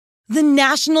The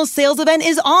national sales event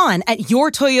is on at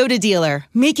your Toyota dealer,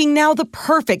 making now the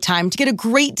perfect time to get a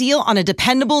great deal on a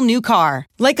dependable new car.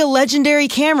 Like a legendary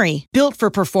Camry, built for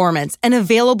performance and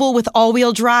available with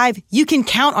all-wheel drive, you can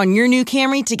count on your new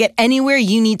Camry to get anywhere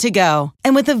you need to go.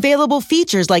 And with available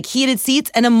features like heated seats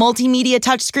and a multimedia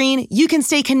touchscreen, you can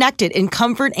stay connected in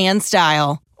comfort and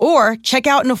style. Or check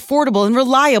out an affordable and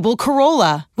reliable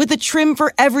Corolla with a trim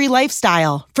for every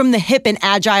lifestyle, from the hip and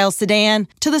agile sedan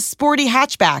to the sporty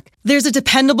hatchback. There's a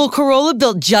dependable Corolla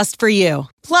built just for you.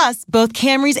 Plus, both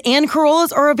Camrys and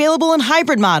Corollas are available in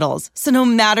hybrid models, so no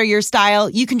matter your style,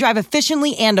 you can drive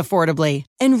efficiently and affordably.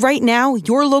 And right now,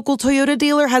 your local Toyota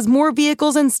dealer has more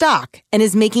vehicles in stock and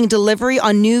is making delivery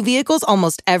on new vehicles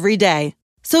almost every day.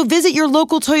 So visit your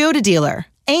local Toyota dealer.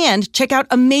 And check out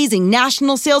amazing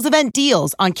national sales event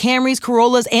deals on Camrys,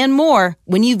 Corollas, and more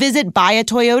when you visit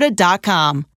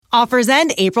buyatoyota.com. Offers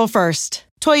end April 1st.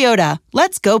 Toyota,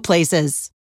 let's go places.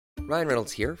 Ryan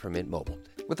Reynolds here from Mint Mobile.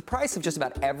 With the price of just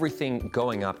about everything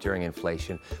going up during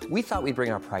inflation, we thought we'd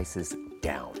bring our prices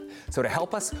down. So to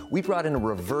help us, we brought in a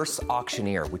reverse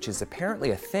auctioneer, which is apparently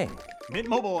a thing. Mint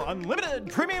Mobile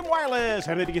Unlimited Premium Wireless.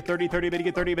 How to get 30, 30, bit to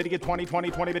get 30, bit to get 20,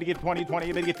 20, 20, bit to get 20, 20,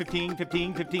 bit to get 15,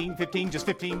 15, 15, 15, just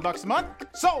 $15 a month?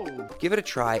 Sold! Give it a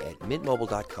try at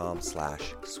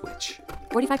mintmobile.com/switch.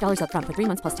 $45 up front for 3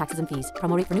 months plus taxes and fees.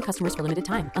 Promo rate for new customers for limited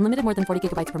time. Unlimited more than 40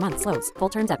 gigabytes per month. Slows full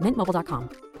terms at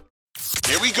mintmobile.com.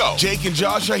 Here we go. Jake and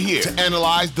Josh are here to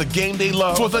analyze the game they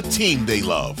love for the team they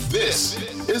love. This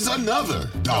is another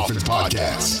Dolphins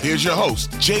podcast. Here's your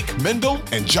host, Jake Mendel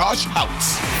and Josh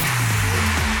Houtz.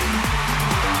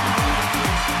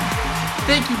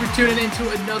 Thank you for tuning in to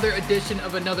another edition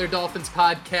of another Dolphins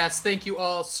podcast. Thank you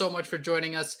all so much for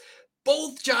joining us.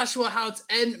 Both Joshua Houtz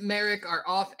and Merrick are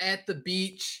off at the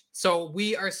beach, so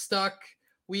we are stuck.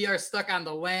 We are stuck on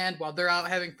the land while they're out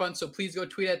having fun, so please go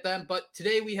tweet at them. But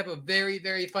today we have a very,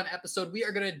 very fun episode. We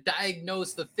are going to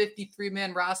diagnose the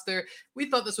 53-man roster. We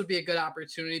thought this would be a good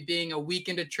opportunity, being a week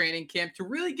into training camp, to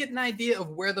really get an idea of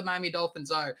where the Miami Dolphins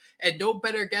are. And no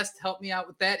better guest to help me out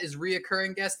with that is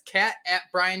reoccurring guest Cat at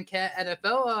Brian Cat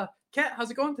NFL. Cat,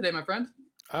 how's it going today, my friend?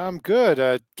 I'm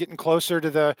good. Getting closer to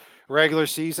the regular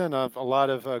season of a lot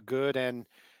of good and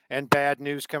bad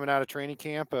news coming out of training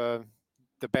camp.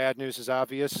 The bad news is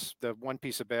obvious, the one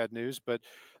piece of bad news, but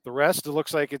the rest, it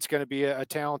looks like it's going to be a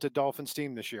talented Dolphins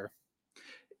team this year.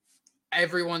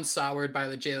 Everyone's soured by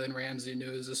the Jalen Ramsey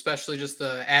news, especially just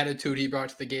the attitude he brought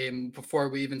to the game before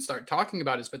we even start talking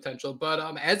about his potential. But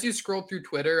as you scroll through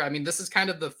Twitter, I mean, this is kind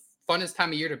of the funnest time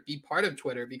of year to be part of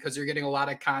Twitter because you're getting a lot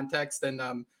of context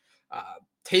and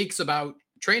takes about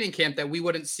training camp that we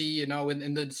wouldn't see,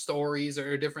 in the stories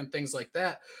or different things like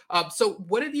that. So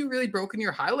what have you really broken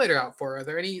your highlighter out for? Are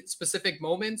there any specific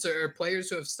moments or players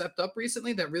who have stepped up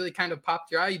recently that really kind of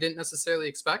popped your eye you didn't necessarily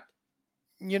expect?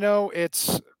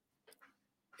 It's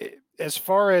as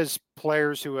far as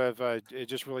players who have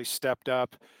just really stepped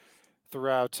up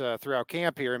throughout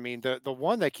camp here. I mean, the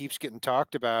one that keeps getting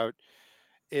talked about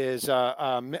is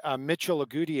Mitchell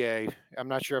Agudier. I'm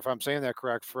not sure if I'm saying that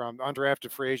correct, from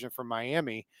undrafted free agent from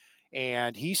Miami.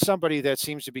 And he's somebody that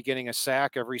seems to be getting a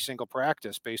sack every single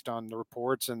practice based on the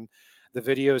reports and the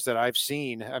videos that I've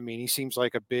seen. I mean, he seems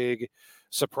like a big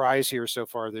surprise here so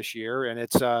far this year. And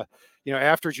it's,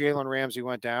 after Jalen Ramsey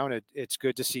went down, it's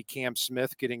good to see Cam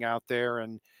Smith getting out there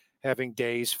and having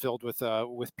days filled with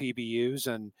PBUs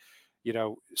and,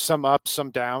 some ups, some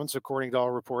downs, according to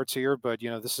all reports here. But,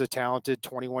 this is a talented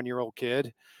 21-year-old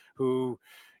kid who,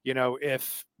 it'd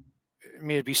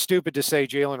be stupid to say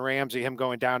Jalen Ramsey, him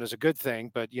going down, is a good thing.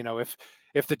 But,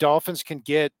 if the Dolphins can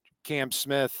get Cam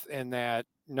Smith in that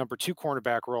number 2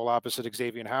 cornerback role opposite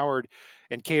Xavier Howard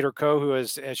and Kader Kohou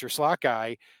as your slot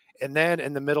guy, and then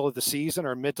in the middle of the season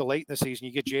or mid to late in the season,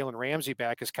 you get Jalen Ramsey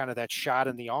back as kind of that shot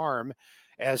in the arm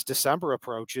as December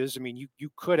approaches. I mean, you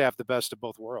could have the best of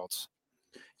both worlds.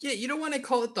 Yeah, you don't want to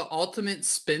call it the ultimate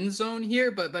spin zone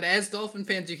here, but as Dolphin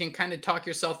fans, you can kind of talk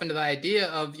yourself into the idea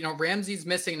of, Ramsey's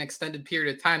missing an extended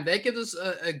period of time. That gives us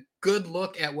a good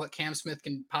look at what Cam Smith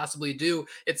can possibly do.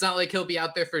 It's not like he'll be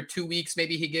out there for 2 weeks.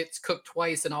 Maybe he gets cooked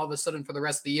twice, and all of a sudden for the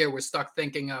rest of the year, we're stuck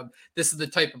thinking of this is the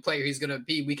type of player he's going to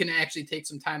be. We can actually take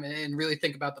some time and really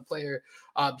think about the player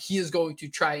he is going to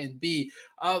try and be.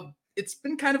 It's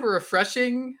been kind of a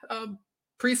refreshing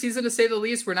preseason, to say the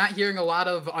least. We're not hearing a lot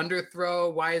of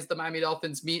underthrow. Why is the Miami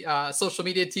Dolphins social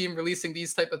media team releasing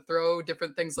these type of throw,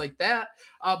 different things like that?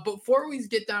 Before we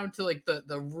get down to like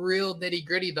the real nitty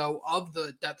gritty though of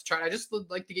the depth chart, I just would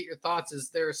like to get your thoughts. Is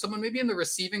there someone maybe in the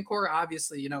receiving core?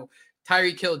 Obviously,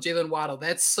 Tyreek Hill, Jalen Waddle,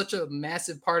 that's such a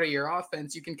massive part of your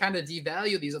offense. You can kind of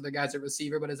devalue these other guys at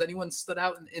receiver, but has anyone stood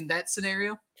out in that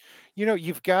scenario?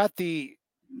 You've got the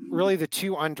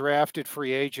two undrafted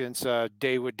free agents,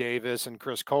 David Davis and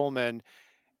Chris Coleman,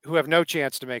 who have no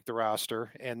chance to make the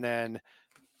roster. And then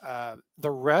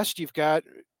the rest, you've got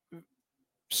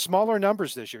smaller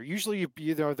numbers this year. Usually,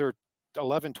 there are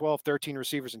 11, 12, 13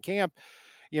 receivers in camp,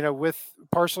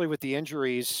 partially with the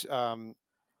injuries,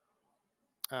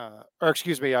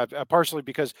 partially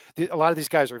because a lot of these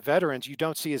guys are veterans. You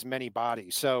don't see as many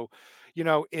bodies. So,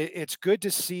 it's good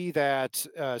to see that,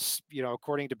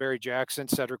 according to Barry Jackson,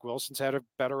 Cedric Wilson's had a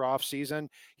better offseason.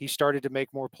 He started to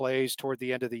make more plays toward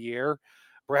the end of the year.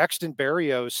 Braxton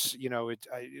Berrios,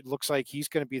 it looks like he's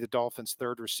going to be the Dolphins'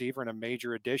 third receiver and a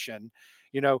major addition.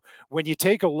 When you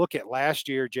take a look at last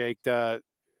year, Jake,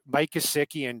 Mike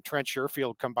Gesicki and Trent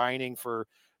Sherfield combining for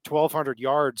 1,200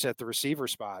 yards at the receiver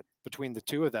spot between the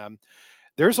two of them,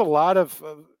 there's a lot of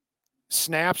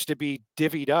snaps to be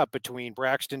divvied up between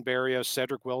Braxton Berrios,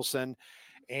 Cedric Wilson,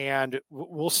 and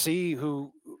we'll see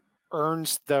who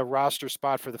earns the roster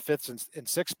spot for the fifth and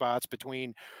sixth spots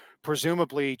between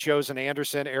presumably Chosen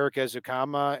Anderson, Eric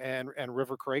Ezukama, and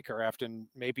River Cracraft, and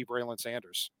maybe Braylon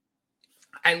Sanders.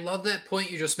 I love that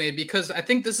point you just made, because I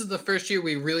think this is the first year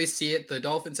we really see it. The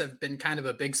Dolphins have been kind of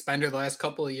a big spender the last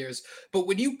couple of years. But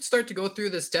when you start to go through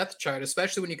this depth chart,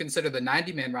 especially when you consider the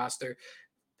 90-man roster,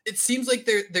 it seems like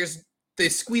they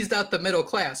squeezed out the middle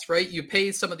class, right? You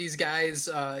pay some of these guys,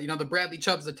 the Bradley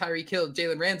Chubbs, the Tyreek Hill,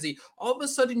 Jalen Ramsey. All of a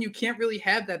sudden, you can't really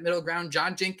have that middle ground.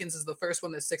 John Jenkins is the first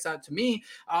one that sticks out to me.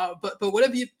 But what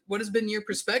has been your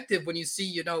perspective when you see,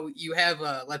 you have,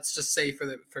 let's just say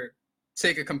for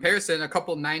sake of comparison, a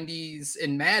couple 90s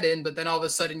in Madden, but then all of a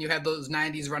sudden you have those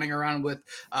 90s running around with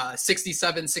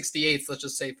 67, 68s, let's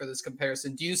just say, for this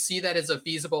comparison. Do you see that as a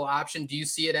feasible option? Do you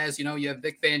see it as, you have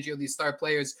Vic Fangio, these star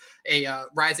players, a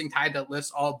rising tide that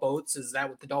lifts all boats? Is that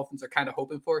what the Dolphins are kind of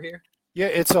hoping for here? Yeah,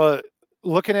 it's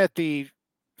looking at the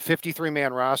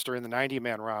 53-man roster and the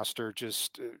 90-man roster,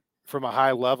 just from a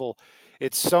high level,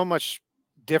 it's so much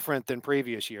different than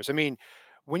previous years. I mean,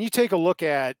 when you take a look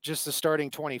at just the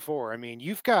starting 24, I mean,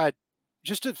 you've got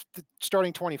the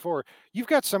starting 24, you've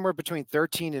got somewhere between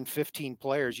 13 and 15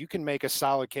 players. You can make a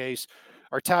solid case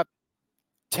are top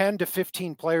 10 to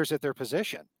 15 players at their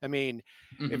position. I mean,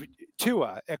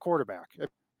 Tua at quarterback,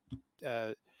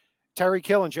 Tyreek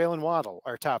Hill and Jalen Waddle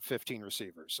are top 15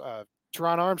 receivers.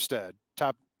 Teron Armstead,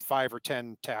 top 5 or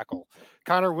 10 tackle.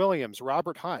 Connor Williams,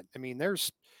 Robert Hunt. I mean,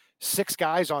 there's 6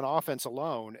 guys on offense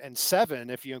alone, and 7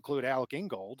 if you include Alec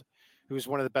Ingold, who's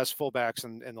one of the best fullbacks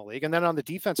in the league. And then on the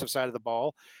defensive side of the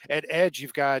ball, at edge,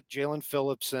 you've got Jalen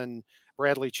Phillips and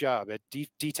Bradley Chubb. At D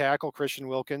tackle, Christian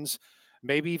Wilkins,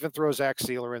 maybe even throw Zach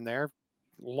Sealer in there.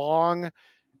 Long,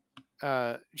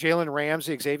 Jalen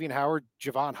Ramsey, Xavier Howard,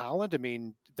 Javon Holland. I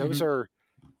mean, those are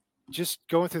just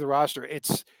going through the roster.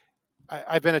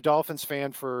 I've been a Dolphins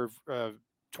fan for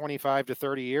 25 to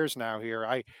 30 years now here.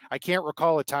 I can't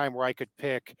recall a time where I could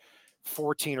pick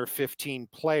 14 or 15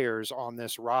 players on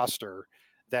this roster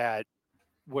that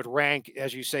would rank,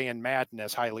 as you say, in Madden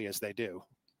as highly as they do.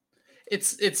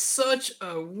 It's such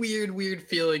a weird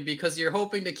feeling, because you're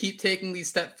hoping to keep taking these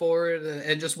steps forward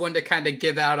and just one to kind of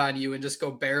give out on you and just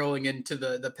go barreling into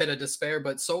the pit of despair.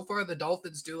 But so far, the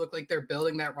Dolphins do look like they're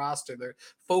building that roster. They're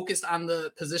focused on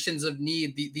the positions of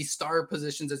need, the star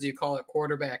positions, as you call it: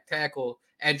 quarterback, tackle,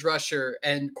 edge rusher,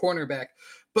 and cornerback.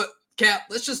 But Cap,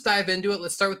 let's just dive into it.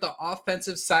 Let's start with the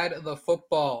offensive side of the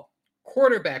football.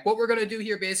 Quarterback. What we're going to do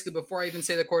here, basically, before I even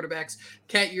say the quarterbacks,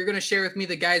 Kat, you're going to share with me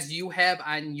the guys you have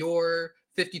on your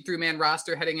 53-man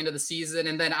roster heading into the season,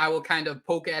 and then I will kind of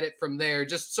poke at it from there,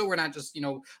 just so we're not just,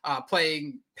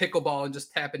 playing pickleball and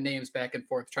just tapping names back and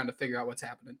forth, trying to figure out what's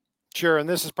happening. Sure, and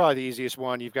this is probably the easiest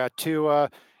one. You've got Tua,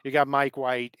 you got Mike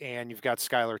White, and you've got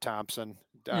Skylar Thompson.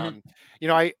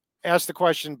 I asked the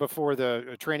question before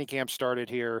the training camp started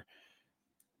here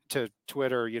to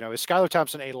Twitter, is Skylar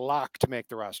Thompson a lock to make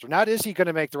the roster? Not is he going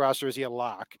to make the roster, is he a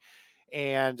lock?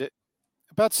 And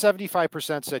about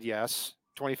 75% said yes.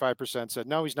 25% said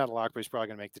no, he's not a lock, but he's probably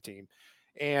going to make the team.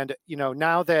 And,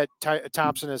 now that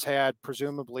Thompson has had,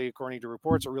 presumably, according to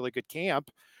reports, a really good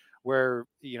camp where,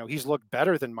 he's looked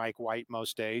better than Mike White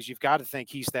most days, you've got to think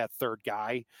he's that third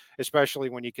guy, especially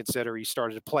when you consider he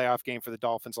started a playoff game for the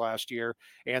Dolphins last year,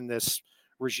 and this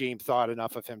regime thought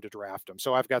enough of him to draft him.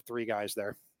 So I've got 3 guys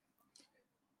there.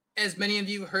 As many of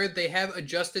you heard, they have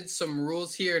adjusted some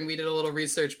rules here, and we did a little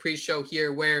research pre-show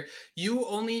here where you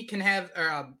only can have,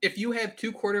 if you have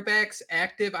 2 quarterbacks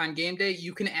active on game day,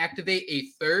 you can activate a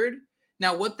third.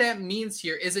 Now, what that means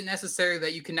here isn't necessarily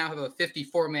that you can now have a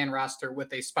 54-man roster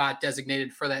with a spot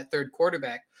designated for that third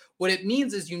quarterback. What it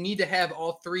means is you need to have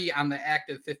all three on the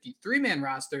active 53-man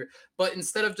roster, but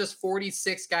instead of just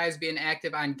 46 guys being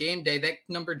active on game day, that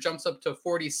number jumps up to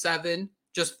 47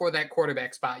 just for that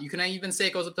quarterback spot. You can even say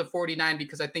it goes up to 49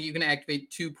 because I think you can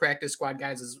activate 2 practice squad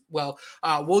guys as well.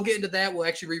 We'll get into that. We'll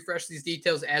actually refresh these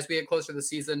details as we get closer to the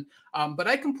season. But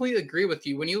I completely agree with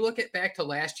you. When you look at back to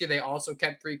last year, they also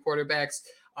kept 3 quarterbacks.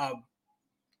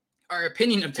 Our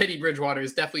opinion of Teddy Bridgewater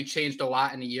has definitely changed a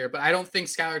lot in a year, but I don't think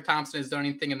Skylar Thompson has done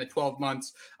anything in the 12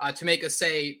 months to make us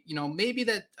say, maybe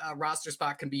that roster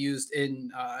spot can be used in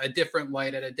a different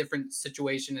light, at a different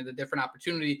situation, at a different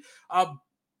opportunity.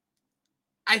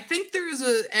 I think there is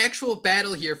an actual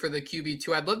battle here for the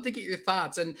QB2. I'd love to get your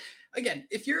thoughts. And again,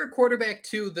 if you're a quarterback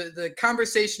too, the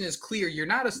conversation is clear. You're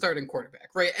not a starting quarterback,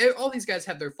 right? All these guys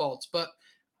have their faults, but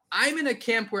I'm in a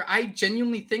camp where I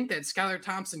genuinely think that Skylar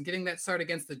Thompson getting that start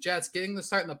against the Jets, getting the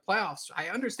start in the playoffs, I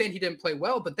understand he didn't play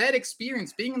well, but that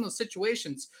experience, being in those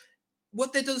situations,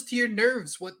 what that does to your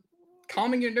nerves, what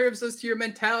calming your nerves does to your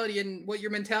mentality, and what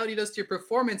your mentality does to your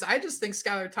performance, I just think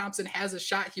Skylar Thompson has a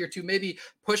shot here to maybe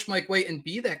push Mike White and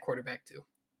be that quarterback too.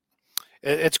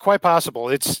 It's quite possible.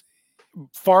 It's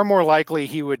far more likely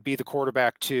he would be the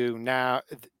quarterback two than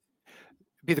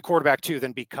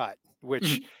be cut,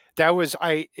 which that was,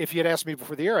 if you had asked me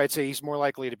before the year, I'd say he's more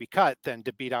likely to be cut than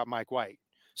to beat out Mike White.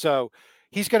 So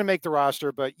he's going to make the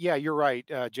roster, but yeah, you're right,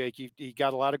 Jake, he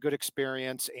got a lot of good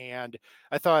experience. And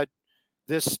I thought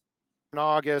this in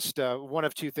August, one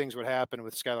of 2 things would happen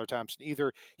with Skylar Thompson.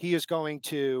 Either he is going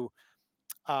to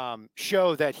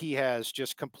show that he has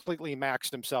just completely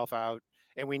maxed himself out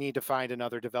and we need to find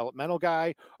another developmental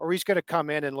guy, or he's going to come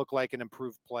in and look like an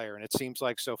improved player. And it seems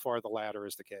like so far the latter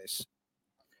is the case.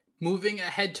 Moving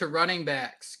ahead to running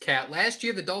backs, Kat. Last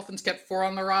year, the Dolphins kept 4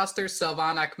 on the roster: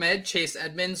 Salvon Ahmed, Chase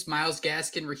Edmonds, Myles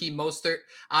Gaskin, Raheem Mostert.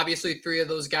 Obviously, 3 of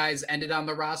those guys ended on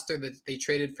the roster that they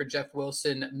traded for Jeff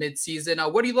Wilson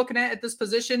midseason. What are you looking at this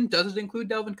position? Does it include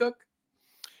Dalvin Cook?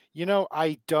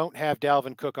 I don't have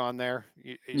Dalvin Cook on there.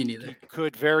 Me neither. He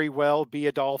could very well be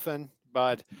a Dolphin,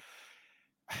 but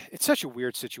it's such a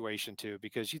weird situation too,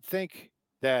 because you'd think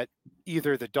that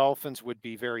either the Dolphins would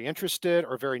be very interested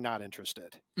or very not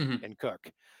interested in Cook.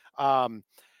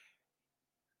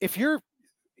 If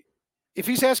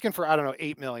he's asking for, I don't know,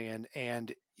 $8 million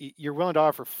and you're willing to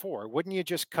offer 4, wouldn't you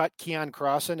just cut Keon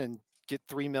Crossan and get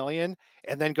 $3 million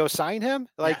and then go sign him?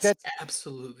 Yes, that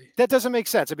absolutely. That doesn't make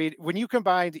sense. I mean, when you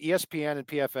combine ESPN and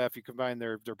PFF, you combine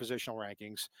their positional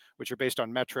rankings, which are based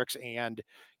on metrics and,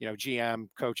 GM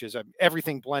coaches,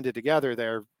 everything blended together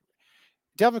there.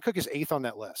 Dalvin Cook is 8th on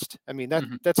that list. I mean,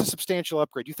 that's a substantial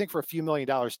upgrade. You think for a few $1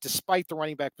 million, despite the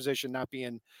running back position not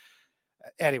being,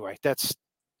 anyway, that's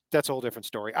a whole different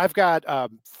story. I've got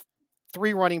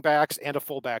 3 running backs and a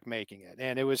fullback making it.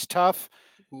 And it was tough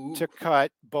to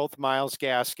cut both Myles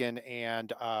Gaskin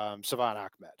and Salvon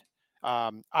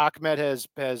Ahmed. Ahmed has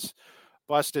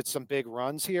busted some big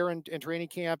runs here in training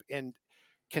camp. And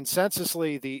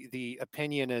consensusly, the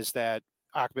opinion is that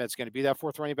Ahmed's going to be that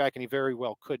 4th running back, and he very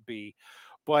well could be.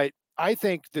 But I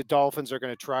think the Dolphins are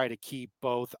going to try to keep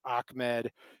both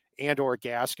Ahmed and or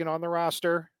Gaskin on the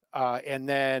roster, and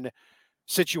then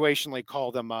situationally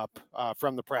call them up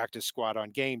from the practice squad on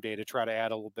game day to try to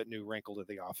add a little bit new wrinkle to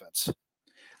the offense.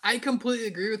 I completely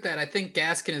agree with that. I think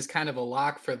Gaskin is kind of a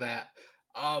lock for that.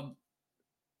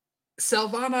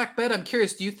 Salvon Ahmed, I'm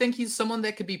curious, do you think he's someone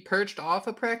that could be perched off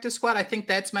a practice squad? I think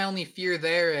that's my only fear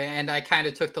there, and I kind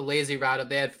of took the lazy route of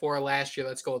they had 4 last year,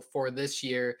 let's go with 4 this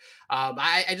year.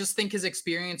 I just think his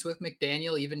experience with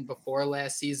McDaniel, even before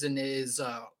last season, is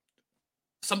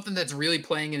something that's really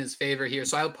playing in his favor here.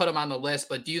 So I'll put him on the list,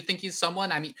 but do you think he's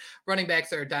someone? I mean, running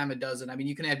backs are a dime a dozen. I mean,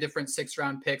 you can have different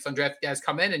 6th-round picks, undrafted guys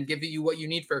come in and give you what you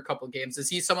need for a couple of games. Is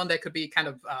he someone that could be kind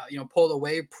of, pulled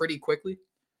away pretty quickly?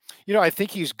 I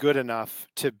think he's good enough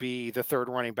to be the 3rd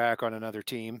running back on another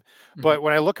team. But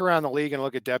when I look around the league and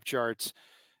look at depth charts,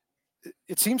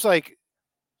 it seems like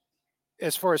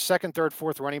as far as 2nd, 3rd,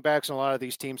 4th running backs in a lot of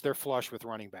these teams, they're flush with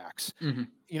running backs.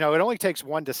 It only takes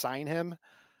 1 to sign him.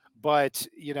 But,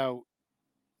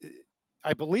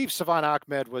 I believe Salvon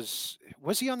Ahmed was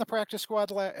he on the practice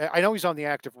squad? I know he's on the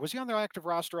active. Was he on the active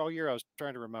roster all year? I was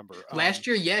trying to remember. Last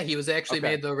year, yeah, he was actually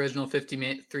made the original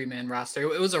 53-man roster.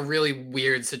 It was a really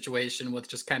weird situation with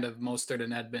just kind of Mostert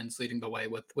and Edmonds leading the way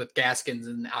with Gaskins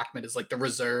and Ahmed as like the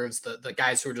reserves, the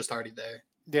guys who were just already there.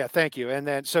 Yeah, thank you. And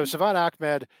then so Salvon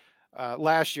Ahmed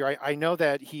last year, I know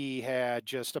that he had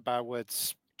just about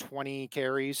 20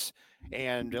 carries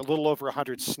and a little over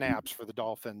 100 snaps for the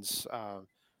Dolphins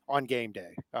on game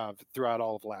day throughout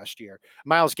all of last year.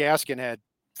 Myles Gaskin had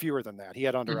fewer than that. He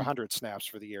had under 100 snaps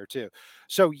for the year too.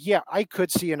 So yeah, I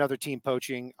could see another team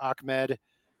poaching Ahmed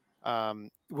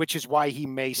which is why he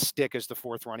may stick as the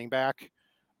fourth running back.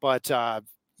 But, I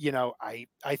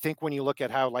think when you look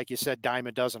at how, like you said, dime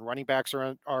a dozen running backs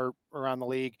are around the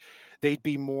league, they'd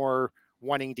be more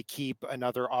wanting to keep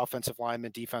another offensive lineman,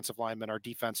 defensive lineman, or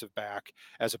defensive back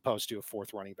as opposed to a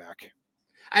fourth running back.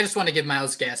 I just want to give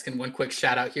Myles Gaskin one quick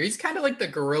shout out here. He's kind of like the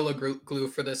gorilla glue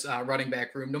for this running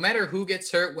back room. No matter who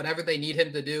gets hurt, whatever they need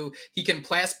him to do, he can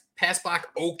pass block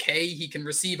okay. He can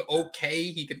receive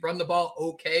okay. He can run the ball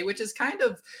okay, which is kind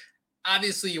of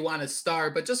obviously you want a star,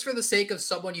 but just for the sake of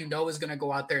someone you know is going to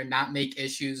go out there and not make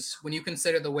issues, when you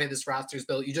consider the way this roster is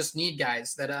built, you just need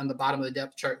guys that are on the bottom of the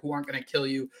depth chart who aren't going to kill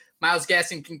you. Myles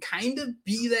Gaskin can kind of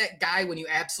be that guy when you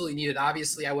absolutely need it.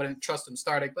 Obviously, I wouldn't trust him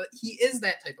starting, but he is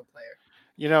that type of player.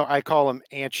 I call him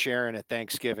Aunt Sharon at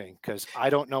Thanksgiving because I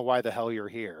don't know why the hell you're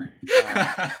here.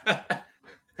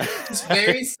 He's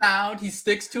very sound. He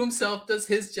sticks to himself, does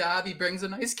his job. He brings a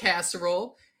nice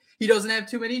casserole. He doesn't have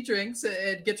too many drinks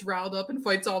and gets riled up and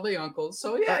fights all the uncles.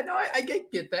 So, yeah, no, I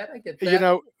get that. I get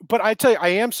that. But I tell you, I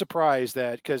am surprised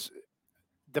that because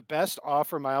the best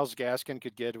offer Myles Gaskin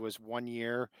could get was 1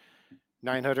 year,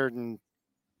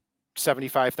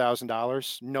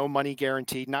 $975,000, no money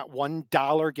guaranteed, not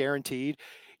 $1 guaranteed.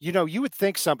 You would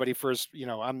think somebody for his,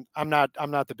 I'm not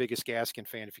the biggest Gaskin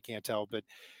fan if you can't tell, but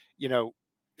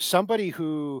somebody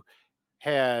who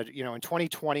had, in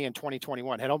 2020 and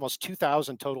 2021 had almost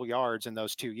 2,000 total yards in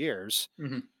those 2 years.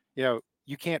 Mm-hmm.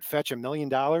 You can't fetch $1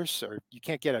 million or you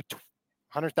can't get a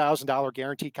 $100,000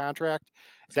 guaranteed contract.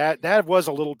 That was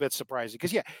a little bit surprising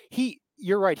because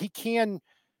you're right. He can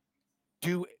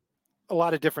do a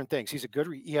lot of different things. He's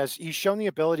shown the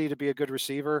ability to be a good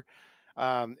receiver.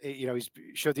 He's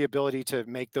showed the ability to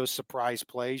make those surprise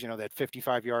plays, that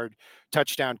 55-yard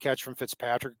touchdown catch from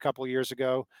Fitzpatrick a couple of years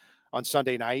ago on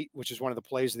Sunday night, which is one of the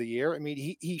plays of the year. I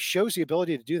mean, he shows the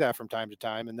ability to do that from time to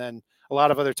time. And then a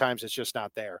lot of other times it's just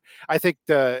not there. I think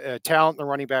the talent in the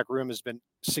running back room has been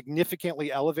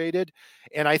significantly elevated.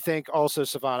 And I think also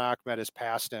Salvon Ahmed has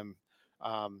passed him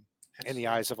in the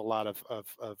eyes of a lot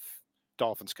of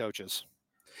Dolphins coaches.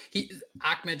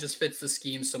 Ahmed just fits the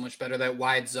scheme so much better. That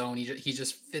wide zone, he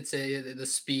just fits the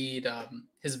speed,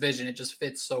 his vision. It just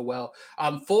fits so well.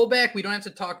 Fullback, we don't have to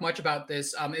talk much about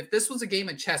this. If this was a game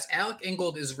of chess, Alec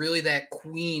Ingold is really that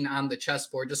queen on the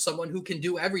chessboard, just someone who can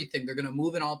do everything. They're going to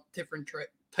move in all different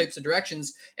types of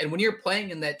directions. And when you're playing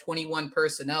in that 21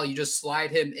 personnel, you just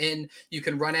slide him in. You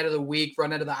can run out of the weak,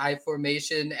 run out of the I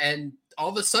formation, and all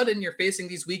of a sudden you're facing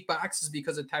these weak boxes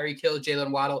because of Tyreek Hill,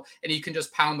 Jalen Waddle, and you can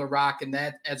just pound the rock. And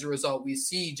that, as a result, we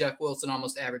see Jeff Wilson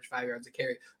almost average 5 yards a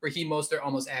carry, Raheem Mostert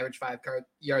almost average 5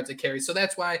 yards a carry. So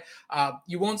that's why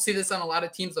you won't see this on a lot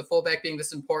of teams, the fullback being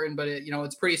this important, but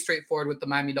it's pretty straightforward with the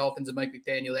Miami Dolphins and Mike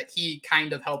McDaniel that he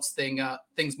kind of helps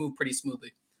things move pretty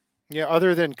smoothly. Yeah,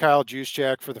 other than Kyle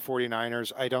Juszczyk for the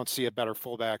 49ers, I don't see a better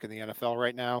fullback in the NFL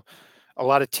right now. A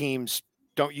lot of teams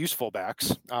don't use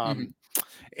fullbacks.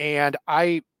 And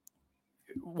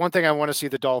one thing I want to see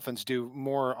the Dolphins do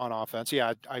more on offense.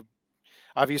 Yeah, I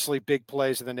obviously big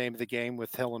plays are the name of the game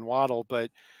with Hill and Waddle, but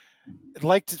I'd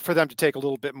like for them to take a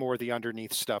little bit more of the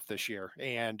underneath stuff this year.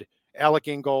 And Alec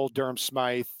Ingold, Durham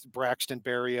Smythe, Braxton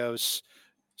Berrios,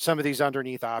 some of these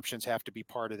underneath options have to be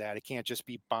part of that. It can't just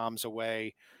be bombs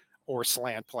away or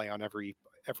slant play on every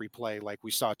play like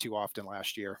we saw too often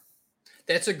last year.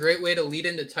 That's a great way to lead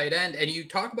into tight end. And you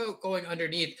talk about going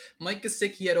underneath. Mike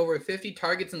Gesicki had over 50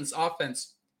 targets in this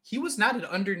offense. He was not an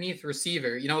underneath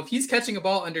receiver. If he's catching a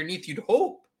ball underneath, you'd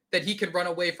hope that he could run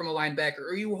away from a linebacker,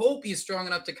 or you hope he's strong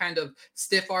enough to kind of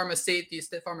stiff arm a safety,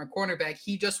 stiff arm a cornerback.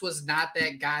 He just was not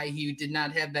that guy. He did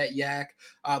not have that yak,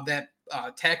 that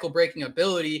tackle breaking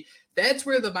ability. That's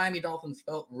where the Miami Dolphins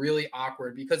felt really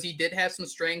awkward because he did have some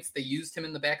strengths. They used him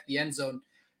in the back of the end zone.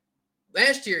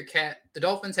 Last year, the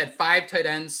Dolphins had 5 tight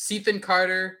ends: Cethan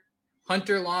Carter,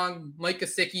 Hunter Long, Mike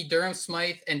Gesicki, Durham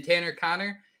Smythe, and Tanner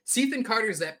Connor. Cethan Carter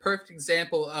is that perfect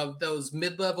example of those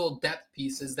mid-level depth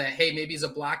pieces that, hey, maybe he's a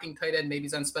blocking tight end, maybe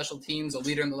he's on special teams, a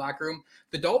leader in the locker room.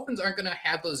 The Dolphins aren't going to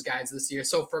have those guys this year.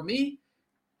 So for me,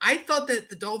 I thought that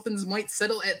the Dolphins might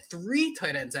settle at 3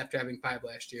 tight ends after having 5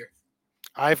 last year.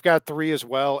 I've got 3 as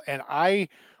well, and I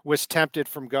was tempted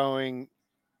from going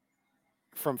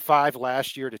from 5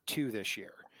 last year to 2 this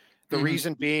year. The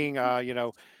reason being, I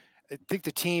think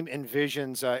the team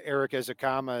envisions Eric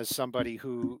Ezukanma as somebody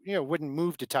who, wouldn't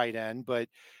move to tight end, but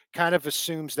kind of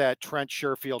assumes that Trent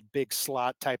Sherfield big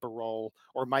slot type of role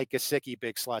or Mike Gesicki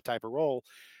big slot type of role.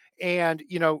 And,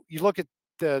 you look at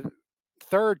the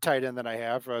 3rd tight end that I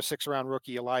have, 6th round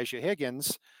rookie Elijah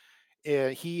Higgins.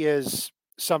 He is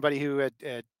somebody who had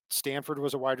Stanford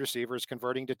was a wide receiver, is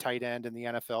converting to tight end in the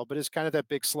NFL, but is kind of that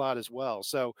big slot as well.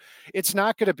 So it's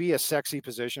not going to be a sexy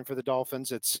position for the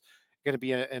Dolphins. It's going to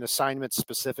be an assignment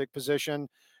specific position.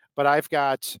 But I've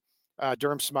got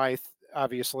Durham Smythe,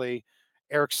 obviously,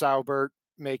 Eric Saubert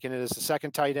making it as the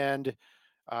second tight end.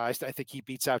 I think he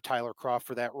beats out Tyler Kroft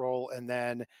for that role. And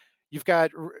then you've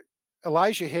got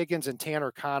Elijah Higgins and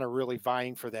Tanner Connor really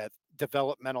vying for that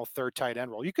developmental third tight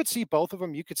end role. You could see both of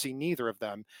them. You could see neither of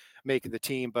them making the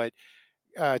team, but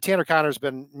Tanner Connor's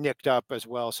been nicked up as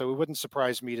well. So it wouldn't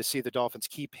surprise me to see the Dolphins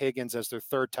keep Higgins as their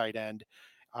third tight end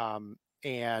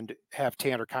and have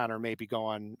Tanner Connor maybe go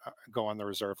on the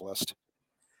reserve list.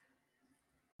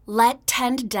 Let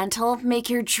Tend Dental make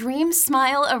your dream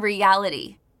smile a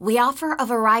reality. We offer a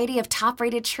variety of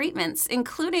top-rated treatments,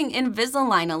 including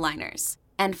Invisalign aligners.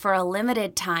 And for a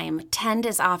limited time, Tend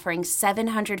is offering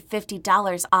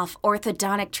 $750 off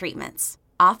orthodontic treatments.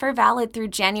 Offer valid through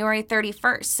January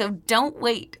 31st, so don't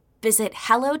wait. Visit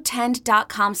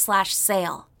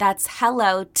hellotend.com/sale. That's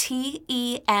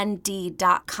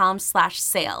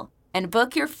hellotend.com/sale. And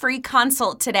book your free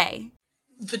consult today.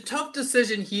 The tough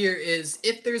decision here is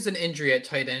if there's an injury at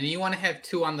tight end and you want to have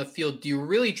two on the field, do you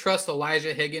really trust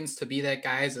Elijah Higgins to be that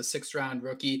guy as a 6th-round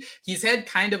rookie? He's had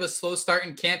kind of a slow start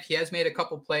in camp. He has made a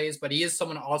couple plays, but he is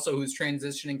someone also who's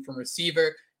transitioning from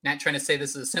receiver. Not trying to say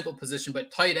this is a simple position,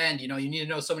 but tight end, you need to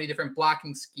know so many different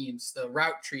blocking schemes, the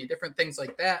route tree, different things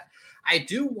like that. I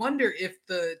do wonder if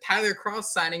the Tyler Kroft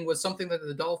signing was something that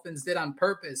the Dolphins did on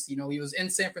purpose. He was in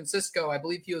San Francisco. I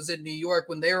believe he was in New York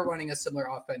when they were running a similar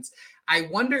offense. I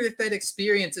wonder if that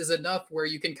experience is enough where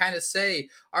you can kind of say,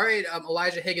 all right,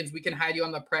 Elijah Higgins, we can hide you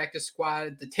on the practice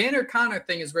squad. The Tanner Connor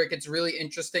thing is where it gets really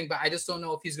interesting, but I just don't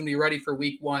know if he's going to be ready for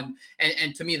week 1.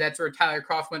 And to me, that's where Tyler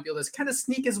Kroft might be able to kind of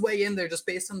sneak his way in there just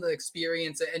based on the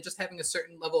experience and just having a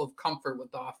certain level of comfort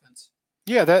with the offense.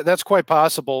 Yeah, that's quite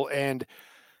possible. And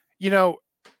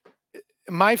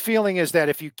my feeling is that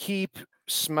if you keep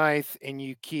Smythe and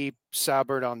you keep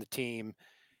Saubert on the team,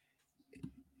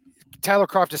 Tyler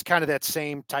Kroft is kind of that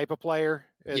same type of player,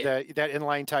 that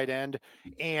inline tight end.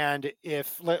 And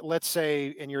if let's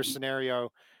say in your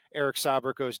scenario, Eric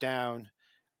Saubert goes down,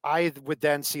 I would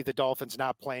then see the Dolphins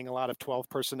not playing a lot of 12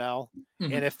 personnel.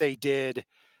 Mm-hmm. And if they did,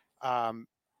 I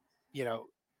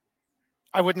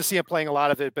wouldn't see him playing a lot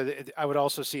of it, but I would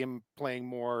also see him playing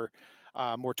more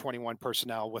 21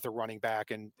 personnel with a running back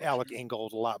and Alec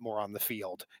Ingold a lot more on the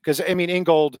field. Because,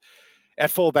 Ingold at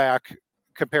fullback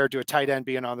compared to a tight end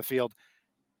being on the field,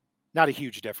 not a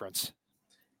huge difference.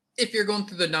 If you're going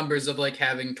through the numbers of like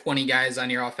having 20 guys on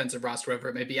your offensive roster, whatever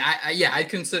it may be, I'd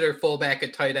consider fullback a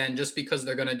tight end just because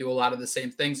they're going to do a lot of the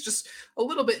same things, just a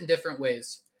little bit in different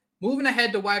ways. Moving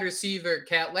ahead to wide receiver,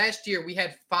 Kat, last year we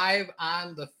had 5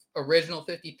 on the original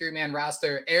 53-man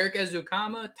roster: Eric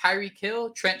Ezukanma, Tyreek Hill,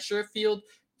 Trent Sherfield,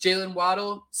 Jalen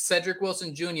Waddle, Cedric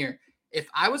Wilson Jr. If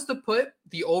I was to put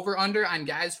the over-under on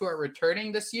guys who are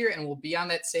returning this year and will be on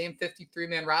that same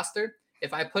 53-man roster,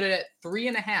 if I put it at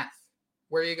 3.5,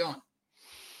 where are you going?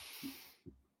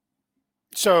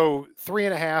 So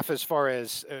 3.5 as far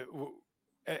as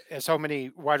how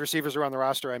many wide receivers are on the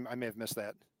roster? I may have missed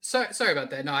that. Sorry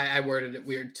about that. No, I worded it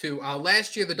weird too.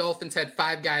 Last year, the Dolphins had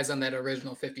 5 guys on that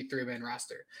original 53-man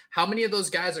roster. How many of those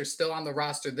guys are still on the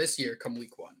roster this year come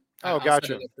week 1? Oh,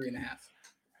 gotcha.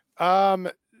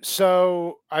 3.5.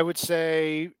 So I would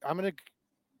say, I'm going to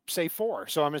say 4.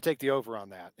 So I'm going to take the over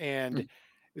on that. And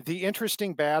the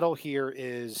interesting battle here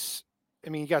is,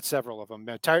 you got several of them.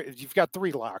 You've got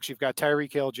 3 locks. You've got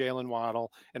Tyreek Hill, Jalen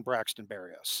Waddle, and Braxton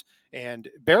Berrios. And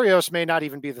Berrios may not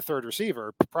even be the third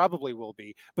receiver, probably will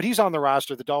be, but he's on the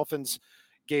roster. The Dolphins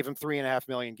gave him $3.5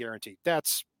 million guaranteed.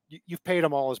 You've paid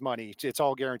him all his money. It's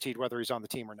all guaranteed whether he's on the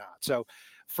team or not. So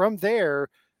from there,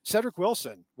 Cedric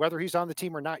Wilson, whether he's on the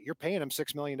team or not, you're paying him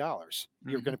 $6 million.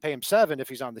 You're going to pay him $7 if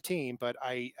he's on the team, but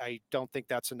I don't think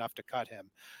that's enough to cut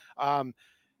him.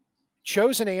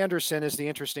 Chosen Anderson is the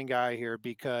interesting guy here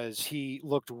because he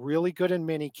looked really good in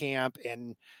minicamp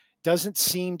and doesn't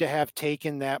seem to have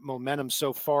taken that momentum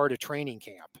so far to training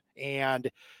camp. And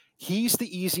he's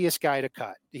the easiest guy to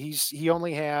cut. He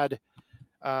only had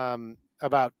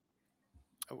about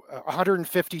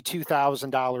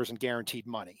 $152,000 in guaranteed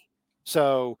money.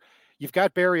 So you've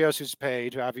got Berrios, who's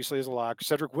paid, obviously as a lock.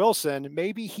 Cedric Wilson,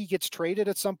 maybe he gets traded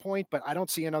at some point, but I don't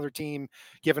see another team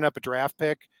giving up a draft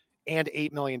pick and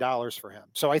 $8 million for him.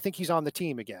 So I think he's on the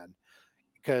team again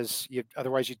because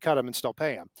otherwise you'd cut him and still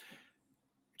pay him.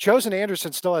 Chosen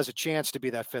Anderson still has a chance to be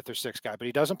that 5th or 6th guy, but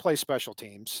he doesn't play special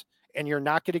teams, and you're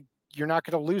not going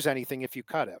to lose anything if you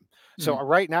cut him. So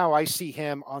right now I see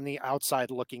him on the outside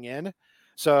looking in.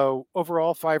 So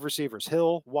overall, 5 receivers: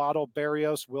 Hill, Waddle,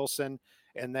 Berrios, Wilson,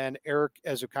 And then Eric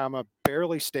Ezukanma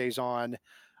barely stays on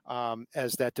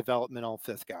as that developmental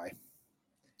fifth guy.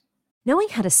 Knowing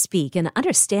how to speak and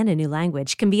understand a new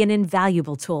language can be an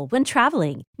invaluable tool when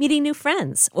traveling, meeting new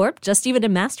friends, or just even to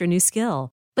master a new skill.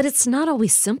 But it's not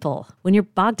always simple when you're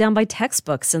bogged down by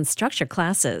textbooks and structured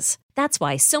classes. That's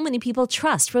why so many people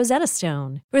trust Rosetta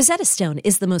Stone. Rosetta Stone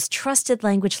is the most trusted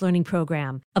language learning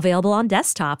program, available on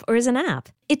desktop or as an app.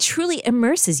 It truly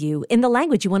immerses you in the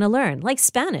language you want to learn, like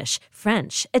Spanish,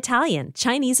 French, Italian,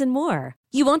 Chinese, and more.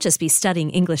 You won't just be studying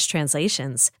English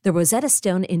translations. The Rosetta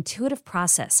Stone intuitive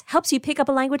process helps you pick up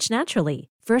a language naturally,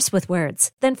 first with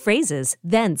words, then phrases,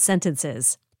 then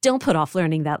sentences. Don't put off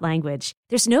learning that language.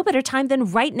 There's no better time than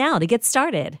right now to get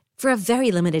started. For a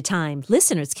very limited time,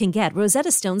 listeners can get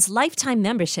Rosetta Stone's lifetime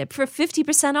membership for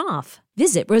 50% off.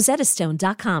 Visit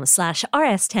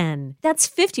rosettastone.com/rs10. That's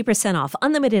 50% off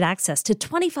unlimited access to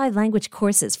 25 language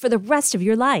courses for the rest of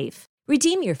your life.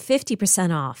 Redeem your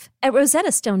 50% off at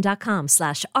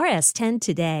rosettastone.com/rs10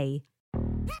 today.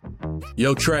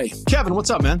 Yo, Trey. Kevin, what's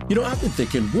up, man? You know, I've been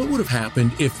thinking, what would have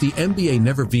happened if the NBA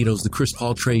never vetoes the Chris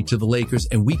Paul trade to the Lakers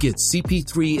and we get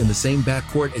CP3 in the same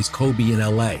backcourt as Kobe in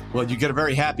LA? Well, you get a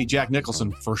very happy Jack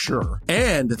Nicholson for sure.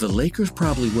 And the Lakers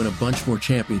probably win a bunch more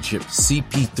championships.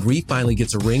 CP3 finally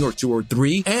gets a ring or 2 or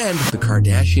 3, and the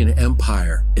Kardashian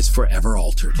empire is forever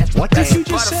altered. What did you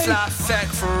just say?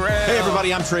 Hey,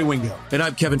 everybody, I'm Trey Wingo. And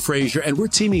I'm Kevin Frazier, and we're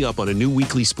teaming up on a new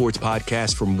weekly sports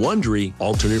podcast from Wondery,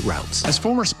 Alternate Routes. As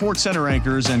former Sports Center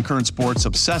anchors and current sports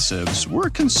obsessives, we're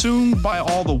consumed by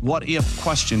all the what-if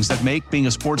questions that make being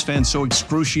a sports fan so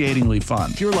excruciatingly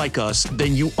fun. If you're like us,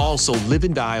 then you also live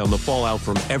and die on the fallout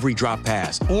from every drop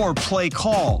pass. Or play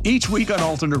call. Each week on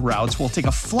Alternate Routes, we'll take a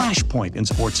flashpoint in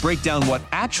sports, break down what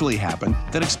actually happened,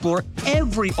 then explore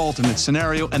every alternate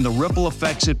scenario and the ripple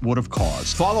effects it would have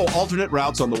caused. Follow Alternate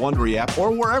Routes on the Wondery app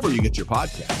or wherever you get your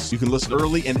podcasts. You can listen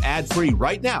early and ad-free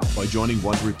right now by joining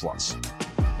Wondery Plus.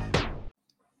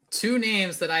 Two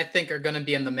names that I think are going to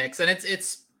be in the mix, and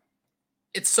it's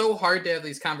so hard to have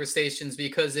these conversations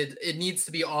because it needs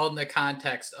to be all in the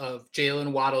context of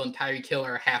Jalen Waddle and Tyreek Hill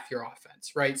are half your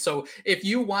offense, right? So if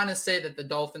you want to say that the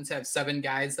Dolphins have 7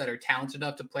 guys that are talented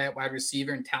enough to play at wide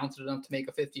receiver and talented enough to make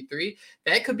a 53,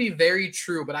 that could be very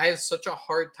true, but I have such a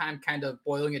hard time kind of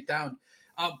boiling it down.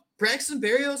 Braxton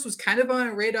Berrios was kind of on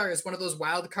a radar as one of those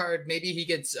wild card. Maybe he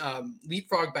gets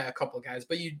leapfrogged by a couple of guys,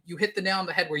 but you hit the nail on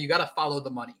the head where you got to follow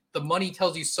the money. The money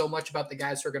tells you so much about the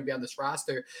guys who are going to be on this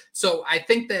roster. So I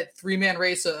think that 3-man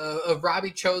race of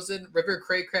Robbie Chosen, River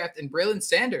Craycraft, and Braylon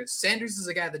Sanders. Sanders is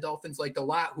a guy the Dolphins liked a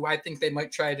lot, who I think they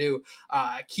might try to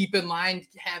keep in line,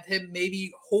 have him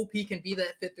maybe hope he can be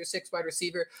that 5th or 6th wide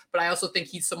receiver. But I also think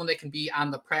he's someone that can be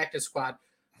on the practice squad.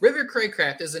 River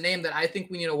Craycraft is a name that I think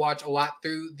we need to watch a lot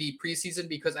through the preseason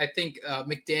because I think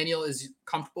McDaniel is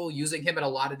comfortable using him at a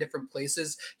lot of different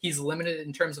places. He's limited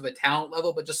in terms of a talent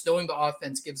level, but just knowing the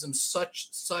offense gives him such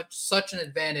an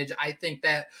advantage. I think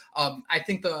that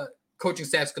the coaching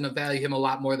staff's going to value him a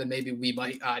lot more than maybe we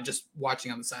might just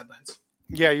watching on the sidelines.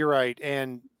 Yeah, you're right.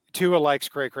 And Tua likes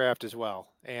Craycraft as well,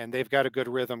 and they've got a good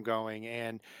rhythm going,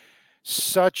 and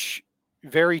such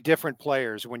very different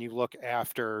players when you look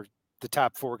after the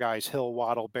top 4 guys, Hill,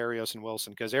 Waddle, Berrios, and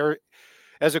Wilson, because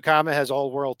Ezukanma has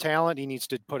all-world talent. He needs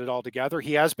to put it all together.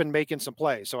 He has been making some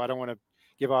plays, so I don't want to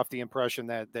give off the impression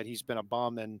that he's been a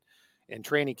bum in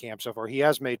training camp so far. He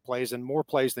has made plays, and more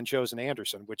plays than Chosen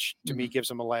Anderson, which to me gives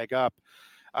him a leg up.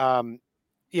 And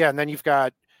then you've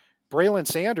got Braylon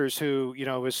Sanders, who,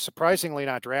 was surprisingly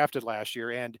not drafted last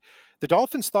year, and the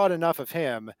Dolphins thought enough of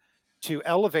him to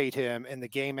elevate him in the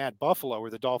game at Buffalo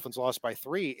where the Dolphins lost by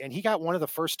 3. And he got one of the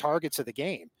first targets of the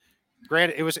game.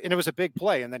 Granted, it was a big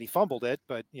play and then he fumbled it,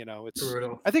 but it's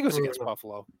brutal. I think it was against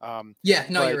Buffalo. You're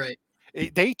right.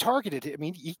 They targeted it. I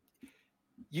mean,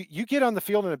 you get on the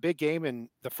field in a big game in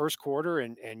the first quarter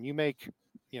and you make,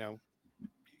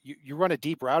 you run a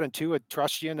deep route and Tua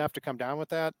trusts you enough to come down with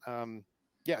that.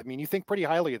 You think pretty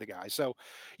highly of the guy. So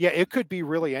it could be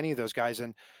really any of those guys.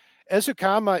 And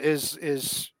Ezukanma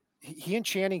is he and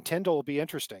Channing Tindall will be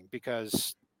interesting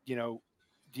because,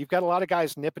 you've got a lot of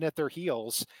guys nipping at their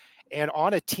heels, and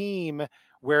on a team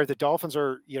where the Dolphins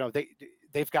are,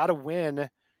 they've got to win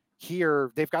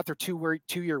here. They've got their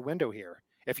 2-year window here.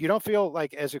 If you don't feel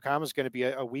like Ezukanma is going to be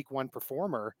a week 1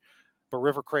 performer, but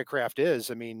River Craycraft is,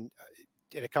 and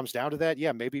it comes down to that.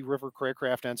 Yeah, maybe River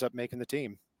Craycraft ends up making the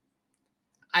team.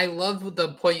 I love the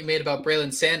point you made about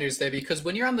Braylon Sanders there, because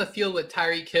when you're on the field with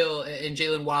Tyreek Hill and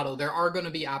Jalen Waddle, there are going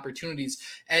to be opportunities.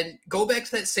 And go back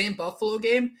to that same Buffalo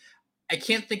game. I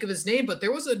can't think of his name, but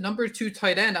there was a number 2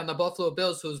 tight end on the Buffalo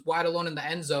Bills who was wide alone in the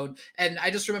end zone. And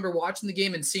I just remember watching the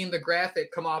game and seeing the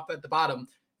graphic come up at the bottom.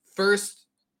 first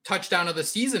touchdown of the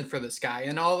season for this guy.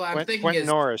 And all I'm thinking Quentin is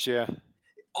Norris, yeah.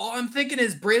 All I'm thinking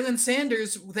is Braylon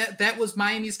Sanders, that was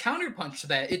Miami's counterpunch to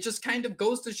that. It just kind of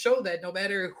goes to show that no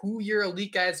matter who your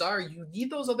elite guys are, you need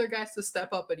those other guys to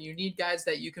step up, and you need guys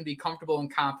that you can be comfortable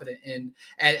and confident in.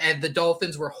 And the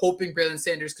Dolphins were hoping Braylon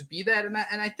Sanders could be that, and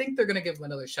I think they're going to give him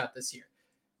another shot this year.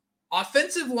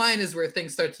 Offensive line is where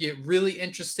things start to get really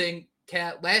interesting.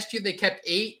 Cat, last year they kept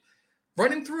 8.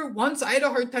 Running through it once, I had a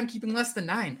hard time keeping less than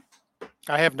 9.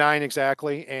 I have 9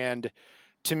 exactly, and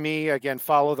to me, again,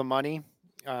 follow the money.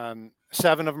 7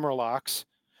 of them are locks: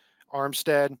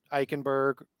 Armstead,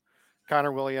 Eichenberg,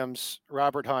 Connor Williams,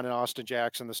 Robert Hunt, and Austin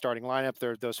Jackson, the starting lineup.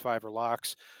 Those 5 are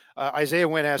locks. Isaiah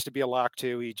Wynn has to be a lock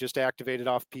too. He just activated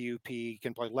off PUP. He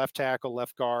can play left tackle,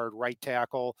 left guard, right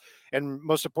tackle, and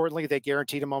most importantly, they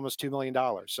guaranteed him almost $2 million.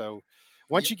 So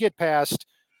once you get past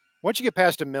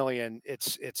 $1 million,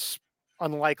 it's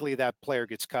unlikely that player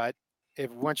gets cut.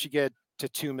 Once you get to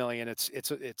 $2 million,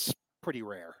 it's pretty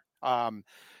rare.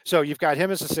 So you've got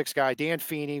him as a 6th guy. Dan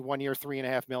Feeney, 1 year,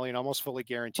 $3.5 million, almost fully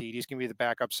guaranteed. He's going to be the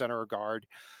backup center or guard.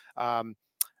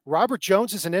 Robert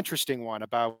Jones is an interesting one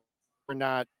about whether or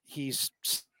not he's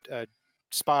a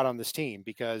spot on this team,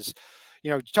 because,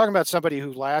 you're talking about somebody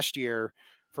who last year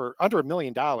for under $1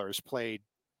 million played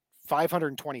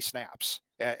 520 snaps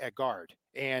at guard.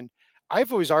 And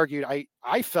I've always argued,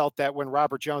 I felt that when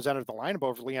Robert Jones entered the lineup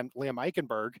over Liam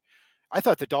Eichenberg, I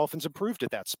thought the Dolphins improved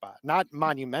at that spot, not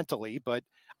monumentally, but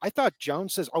I thought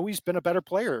Jones has always been a better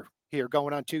player here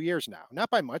going on 2 years now, not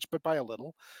by much, but by a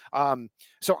little.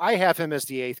 So I have him as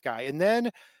the 8th guy. And then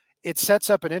it sets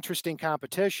up an interesting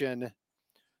competition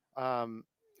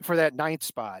for that 9th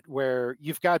spot, where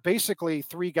you've got basically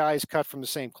 3 guys cut from the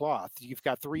same cloth. You've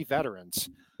got 3 veterans,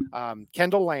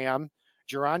 Kendall Lamb,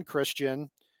 Geron Christian,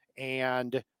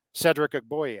 and Cedric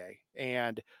Ogboye.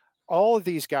 And all of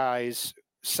these guys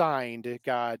signed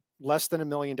got less than $1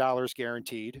 million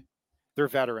guaranteed. They're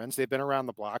veterans. They've been around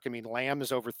the block. I mean, Lamb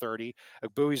is over 30,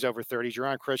 Ogboye's over 30,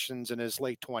 Geron Christian's in his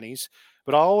late 20s,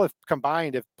 but all have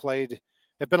combined have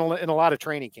been in a lot of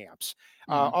training camps.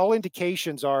 All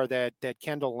indications are that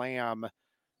Kendall Lamb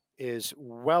is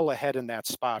well ahead in that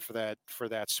spot for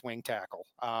that swing tackle.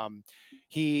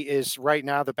 He is right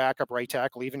now the backup right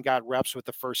tackle, even got reps with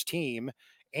the first team,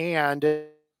 and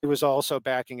he was also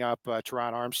backing up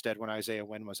Teron Armstead when Isaiah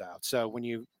Wynn was out. So when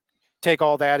you take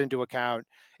all that into account,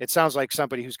 it sounds like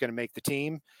somebody who's going to make the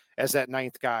team as that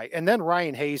 9th guy. And then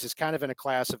Ryan Hayes is kind of in a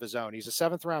class of his own. He's a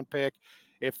 7th round pick.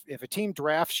 If a team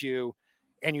drafts you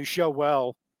and you show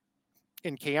well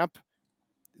in camp,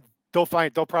 they'll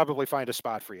probably find a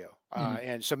spot for you.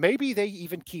 And so maybe they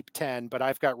even keep 10, but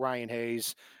I've got Ryan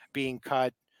Hayes being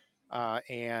cut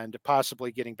and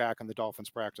possibly getting back on the Dolphins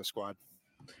practice squad.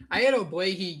 I had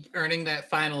Ogboye earning that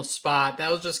final spot. That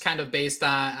was just kind of based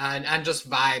on just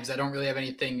vibes. I don't really have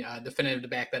anything definitive to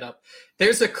back that up.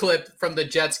 There's a clip from the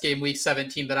Jets game week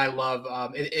 17 that I love.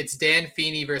 It's Dan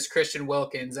Feeney versus Christian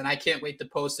Wilkins, and I can't wait to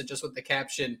post it just with the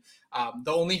caption,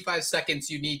 the only 5 seconds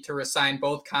you need to resign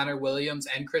both Connor Williams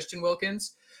and Christian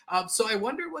Wilkins. So I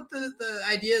wonder what the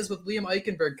idea is with Liam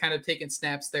Eichenberg kind of taking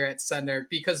snaps there at center,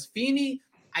 because Feeney,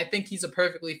 I think he's a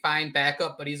perfectly fine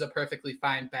backup, but he's a perfectly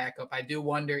fine backup. I do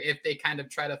wonder if they kind of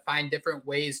try to find different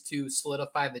ways to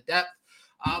solidify the depth.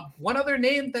 One other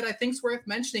name that I think is worth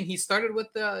mentioning, he started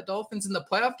with the Dolphins in the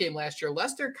playoff game last year,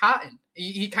 Lester Cotton.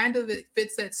 He kind of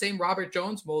fits that same Robert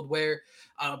Jones mold where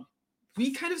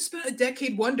we kind of spent a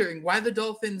decade wondering why the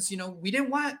Dolphins, we didn't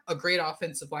want a great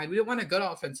offensive line. We didn't want a good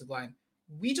offensive line.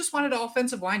 We just wanted an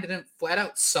offensive line that didn't flat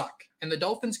out suck. And the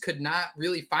Dolphins could not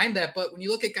really find that. But when you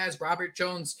look at guys, Robert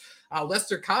Jones,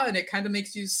 Lester Cotton, it kind of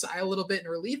makes you sigh a little bit in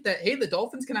relief that, hey, the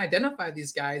Dolphins can identify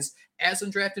these guys as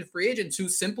undrafted free agents who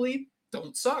simply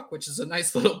don't suck, which is a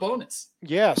nice little bonus.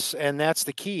 Yes, and that's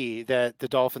the key that the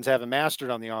Dolphins haven't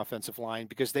mastered on the offensive line,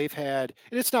 because they've had,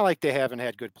 and it's not like they haven't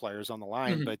had good players on the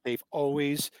line, but they've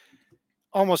almost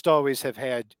always have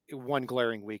had one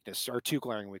glaring weakness or 2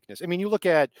 glaring weaknesses. I mean, you look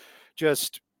at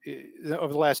just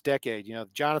over the last decade,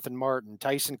 Jonathan Martin,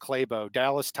 Tyson Clabo,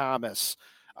 Dallas Thomas,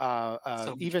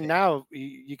 even now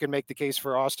you can make the case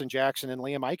for Austin Jackson and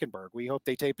Liam Eichenberg. We hope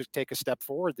they take a step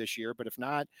forward this year, but if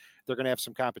not, they're going to have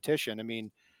some competition. I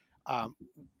mean,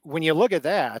 when you look at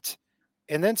that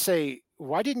and then say,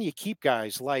 why didn't you keep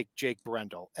guys like Jake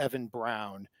Brendel, Evan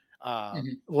Brown,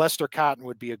 Lester Cotton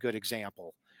would be a good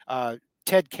example.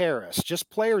 Ted Karras, just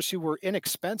players who were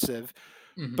inexpensive.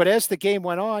 But as the game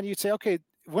went on, you'd say, okay,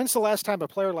 when's the last time a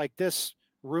player like this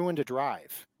ruined a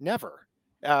drive? Never.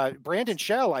 Brandon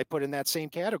Shell, I put in that same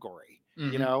category.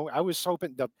 I was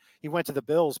hoping he went to the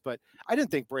Bills, but I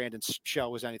didn't think Brandon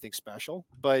Shell was anything special.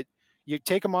 But you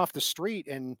take him off the street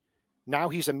and now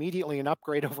he's immediately an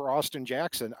upgrade over Austin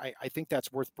Jackson. I think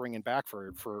that's worth bringing back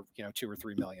for $2 or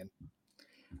 $3 million.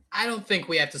 I don't think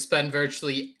we have to spend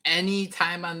virtually any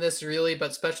time on this really,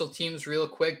 but special teams real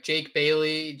quick. Jake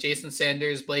Bailey, Jason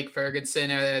Sanders, Blake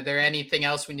Ferguson. Are there anything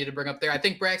else we need to bring up there? I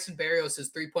think Braxton Berrios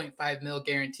is $3.5 million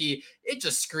guarantee. It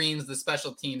just screams the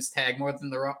special teams tag more than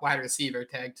the wide receiver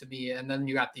tag to me. And then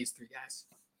you got these three guys.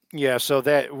 Yeah. So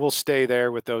that we'll stay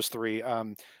there with those three.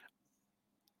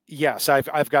 Yes,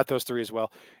 I've got those three as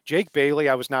well. Jake Bailey,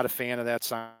 I was not a fan of that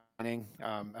signing.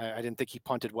 I didn't think he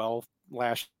punted well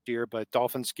last year, but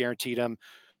Dolphins guaranteed him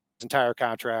his entire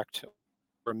contract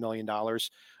for $1 million.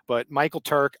 But Michael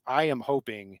Turk, I am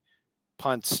hoping,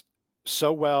 punts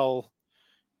so well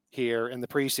here in the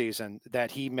preseason that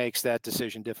he makes that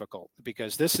decision difficult,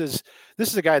 because this is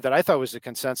a guy that I thought was the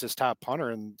consensus top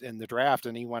punter in the draft,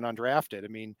 and he went undrafted. I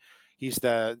mean, he's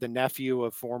the nephew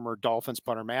of former Dolphins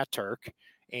punter Matt Turk,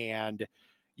 and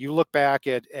you look back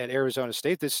at Arizona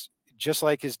State, this just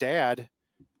like his dad.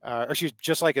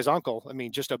 Just like his uncle. I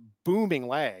mean, just a booming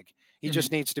leg. He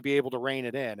just needs to be able to rein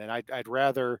it in. And I'd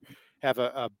rather have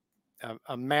a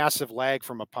massive lag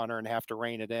from a punter and have to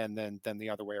rein it in than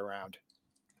the other way around.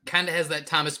 Kind of has that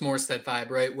Thomas Morstead vibe,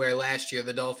 right? Where last year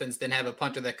the Dolphins didn't have a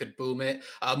punter that could boom it.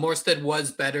 Morstead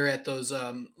was better at those,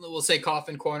 we'll say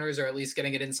coffin corners, or at least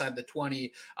getting it inside the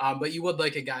 20. But you would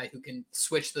like a guy who can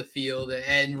switch the field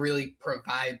and really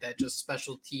provide that just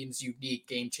special teams unique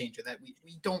game changer that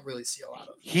we don't really see a lot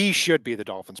of. He should be the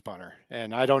Dolphins punter.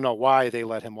 And I don't know why they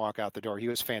let him walk out the door. He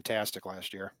was fantastic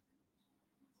last year.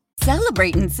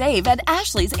 Celebrate and save at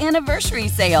Ashley's Anniversary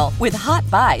Sale. With Hot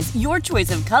Buys, your choice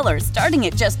of colors starting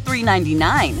at just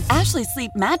 $3.99. Ashley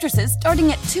Sleep mattresses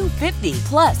starting at $2.50.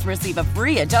 Plus, receive a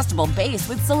free adjustable base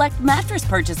with select mattress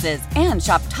purchases. And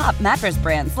shop top mattress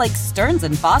brands like Stearns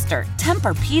 & Foster,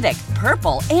 Tempur-Pedic,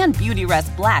 Purple, and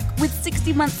Beautyrest Black with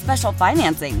 60-month special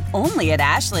financing. Only at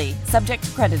Ashley. Subject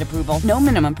to credit approval. No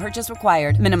minimum purchase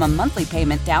required. Minimum monthly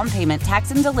payment, down payment, tax,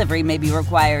 and delivery may be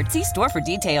required. See store for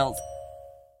details.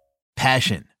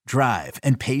 Passion, drive,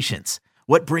 and patience.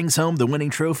 What brings home the winning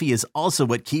trophy is also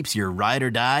what keeps your ride or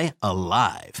die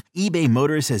alive. eBay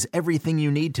Motors has everything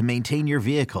you need to maintain your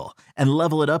vehicle and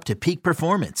level it up to peak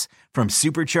performance, from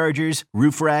superchargers,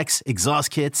 roof racks,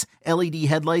 exhaust kits, LED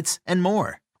headlights, and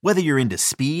more. Whether you're into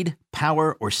speed,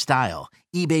 power, or style,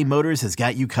 eBay Motors has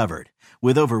got you covered.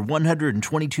 With over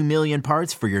 122 million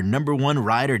parts for your number one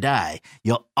ride or die,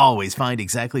 you'll always find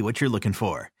exactly what you're looking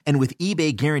for. And with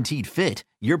eBay Guaranteed Fit,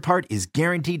 your part is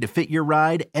guaranteed to fit your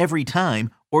ride every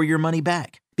time, or your money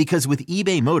back. Because with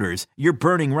eBay Motors, you're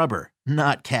burning rubber,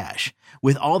 not cash.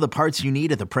 With all the parts you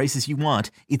need at the prices you want,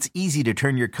 it's easy to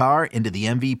turn your car into the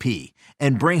MVP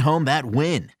and bring home that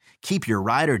win. Keep your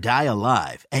ride or die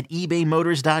alive at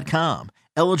ebaymotors.com.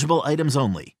 Eligible items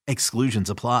only. Exclusions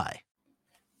apply.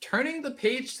 Turning the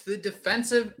page to the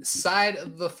defensive side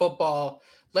of the football,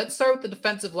 let's start with the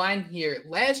defensive line here.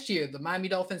 Last year, the Miami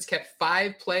Dolphins kept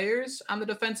 5 players on the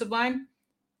defensive line.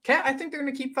 Kat, I think they're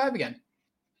going to keep 5 again.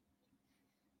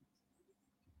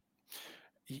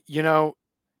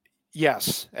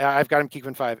 Yes, I've got him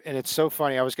keeping 5. And it's so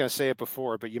funny. I was going to say it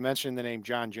before, but you mentioned the name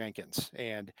John Jenkins.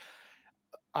 And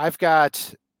I've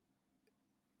got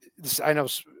this, I know,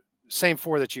 same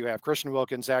 4 that you have: Christian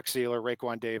Wilkins, Zach Sealer,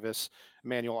 Raekwon Davis,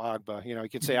 Emmanuel Ogbah. You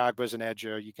can say Ogba's an edge.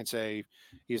 You can say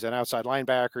he's an outside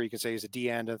linebacker. You can say he's a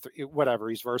D-end, whatever.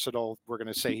 He's versatile. We're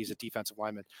going to say he's a defensive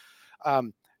lineman.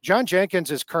 John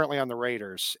Jenkins is currently on the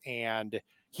Raiders, and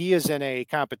he is in a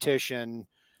competition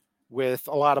with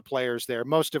a lot of players there,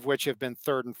 most of which have been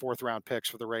 3rd and 4th round picks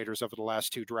for the Raiders over the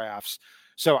last 2 drafts.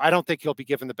 So I don't think he'll be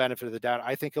given the benefit of the doubt.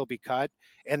 I think he'll be cut.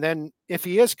 And then if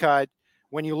he is cut,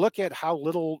 when you look at how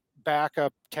little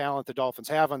backup talent the Dolphins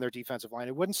have on their defensive line,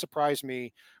 it wouldn't surprise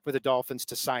me for the Dolphins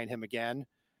to sign him again,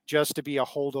 just to be a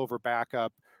holdover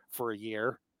backup for a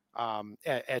year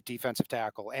at defensive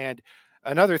tackle. And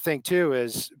another thing too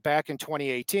is, back in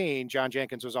 2018, John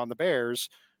Jenkins was on the Bears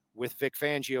with Vic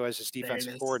Fangio as his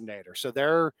defensive coordinator. So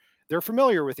they're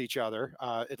familiar with each other.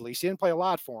 At least he didn't play a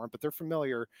lot for him, but they're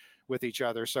familiar with each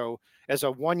other. So as a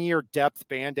 1-year depth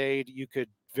Band-Aid, you could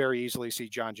very easily see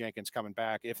John Jenkins coming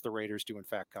back if the Raiders do in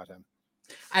fact cut him.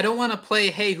 I don't want to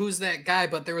play, hey, who's that guy?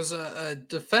 But there was a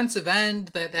defensive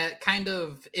end, that kind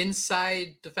of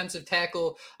inside defensive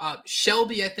tackle.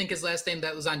 Shelby, I think his last name,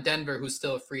 that was on Denver, who's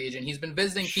still a free agent. He's been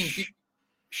visiting teams.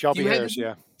 Shelby Harris,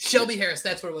 yeah. Shelby Harris,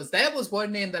 that's what it was. That was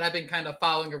one name that I've been kind of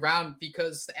following around,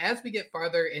 because as we get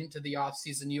farther into the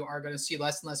offseason, you are going to see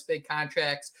less and less big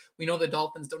contracts. We know the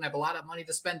Dolphins don't have a lot of money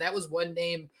to spend. That was one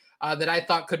name that I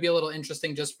thought could be a little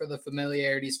interesting just for the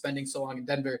familiarity spending so long in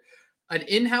Denver. An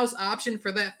in-house option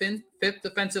for that fifth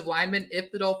defensive lineman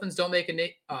if the Dolphins don't make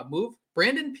a move.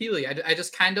 Brandon Peely, I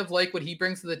just kind of like what he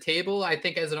brings to the table. I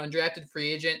think as an undrafted free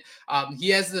agent, he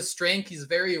has the strength. He's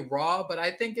very raw, but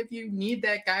I think if you need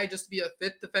that guy just to be a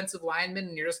fifth defensive lineman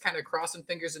and you're just kind of crossing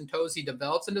fingers and toes, he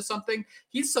develops into something.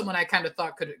 He's someone I kind of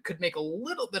thought could make a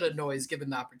little bit of noise given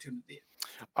the opportunity.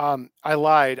 I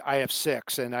lied. I have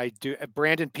 6, and I do.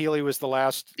 Brandon Peely was the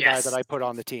last guy that I put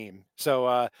on the team. So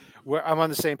I'm on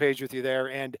the same page with you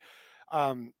there. And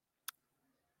the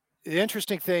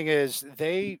interesting thing is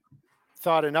they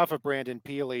thought enough of Brandon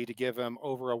Peely to give him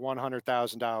over a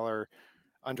 $100,000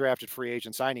 undrafted free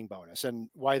agent signing bonus. And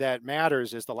why that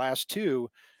matters is the last 2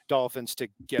 Dolphins to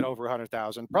get over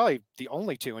 100,000, probably the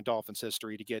only 2 in Dolphins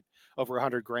history to get over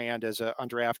 100 grand as an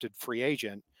undrafted free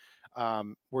agent,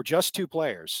 were just 2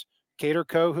 players, Kader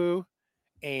Kohou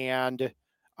and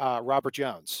Robert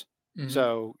Jones. Mm-hmm.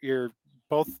 So you're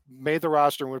both made the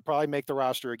roster and would probably make the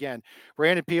roster again.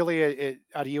 Brandon Peely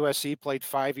out of USC played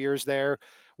 5 years there,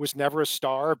 was never a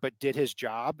star, but did his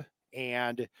job.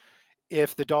 And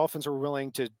if the Dolphins are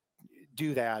willing to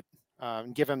do that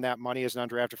and give him that money as an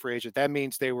undrafted free agent, that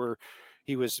means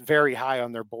he was very high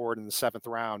on their board in the 7th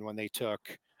round when they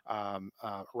took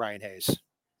Ryan Hayes.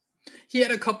 He had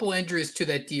a couple injuries to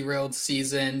that derailed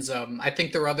seasons. I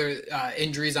think there were other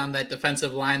injuries on that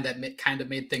defensive line that kind of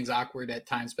made things awkward at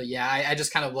times. But yeah, I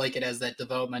just kind of like it as that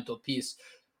developmental piece.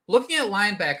 Looking at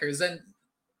linebackers, and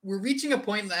we're reaching a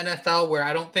point in the NFL where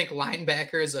I don't think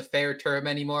linebacker is a fair term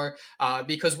anymore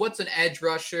because what's an edge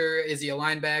rusher? Is he a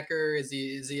linebacker? Is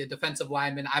he a defensive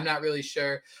lineman? I'm not really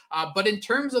sure. But in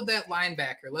terms of that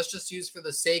linebacker, let's just use for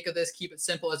the sake of this, keep it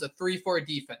simple as a 3-4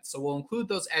 defense. So we'll include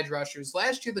those edge rushers.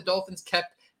 Last year, the Dolphins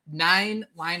kept 9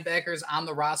 linebackers on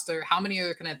the roster. How many are you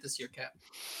looking at this year, Cap?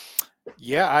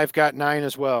 Yeah, I've got 9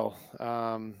 as well.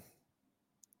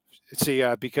 See,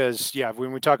 because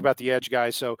when we talk about the edge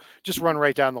guys, so just run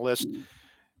right down the list.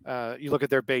 You look at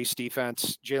their base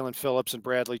defense: Jalen Phillips and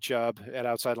Bradley Chubb at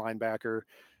outside linebacker,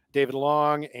 David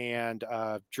Long and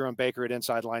Jerome Baker at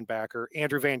inside linebacker.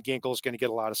 Andrew Van Ginkel is going to get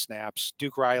a lot of snaps.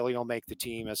 Duke Riley will make the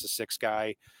team as a 6th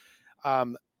guy.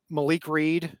 Malik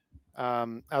Reed,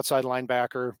 outside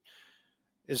linebacker,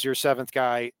 is your 7th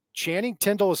guy. Channing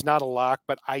Tindall is not a lock,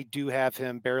 but I do have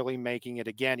him barely making it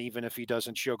again, even if he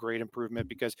doesn't show great improvement,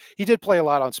 because he did play a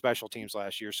lot on special teams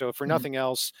last year. So for nothing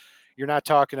else, you're not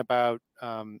talking about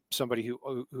somebody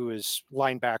who is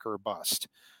linebacker or bust.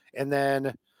 And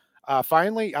then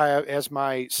finally, as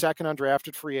my 2nd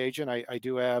undrafted free agent, I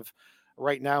do have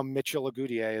right now Mitchell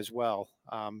Agudier as well,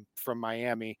 from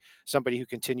Miami, somebody who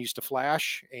continues to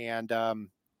flash. And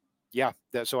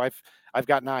so I've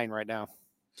got 9 right now.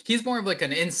 He's more of like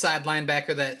an inside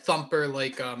linebacker, that thumper,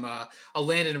 like a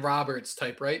Landon Roberts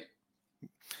type, right?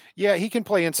 Yeah, he can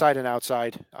play inside and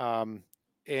outside.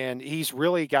 And he's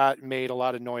really made a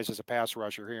lot of noise as a pass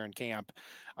rusher here in camp.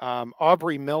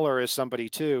 Aubrey Miller is somebody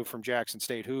too from Jackson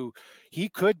State who he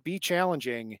could be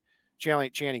challenging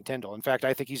Channing Tindall. In fact,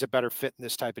 I think he's a better fit in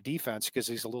this type of defense because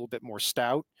he's a little bit more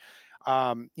stout.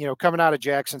 Coming out of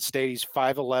Jackson State, he's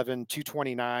 5'11",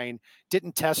 229,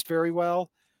 didn't test very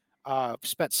well.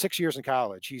 Spent 6 years in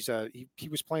college. He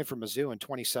was playing for Mizzou in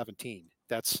 2017.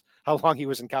 That's how long he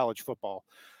was in college football.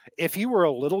 If he were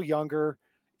a little younger,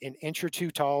 an inch or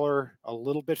 2 taller, a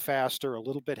little bit faster, a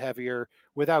little bit heavier,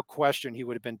 without question, he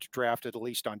would have been drafted at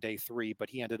least on day 3,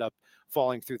 but he ended up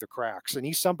falling through the cracks. And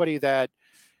he's somebody that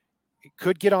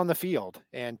could get on the field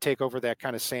and take over that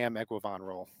kind of Sam Eguavoen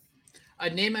role.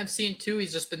 A name I've seen too,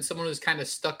 he's just been someone who's kind of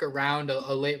stuck around,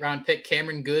 a late round pick.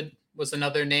 Cameron Good was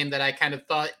another name that I kind of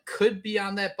thought could be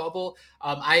on that bubble.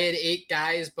 I had 8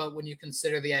 guys, but when you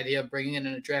consider the idea of bringing in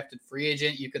a drafted free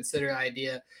agent, you consider the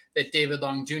idea that David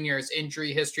Long Jr.'s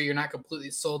injury history, you're not completely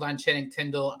sold on Channing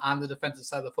Tindall on the defensive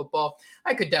side of the football.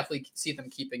 I could definitely see them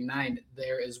keeping 9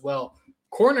 there as well.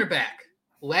 Cornerback.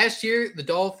 Last year, the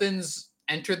Dolphins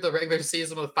entered the regular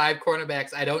season with 5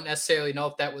 cornerbacks. I don't necessarily know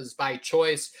if that was by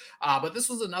choice, but this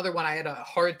was another one I had a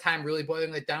hard time really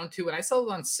boiling it down to, and I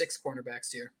settled on 6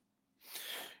 cornerbacks here.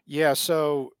 Yeah,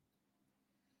 so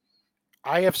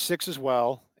I have 6 as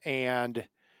well. And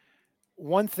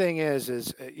one thing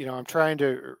is, I'm trying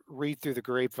to read through the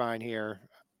grapevine here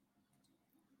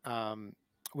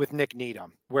with Nick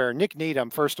Needham, where Nick Needham,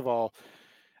 first of all,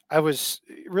 I was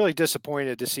really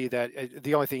disappointed to see that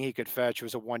the only thing he could fetch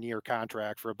was a 1-year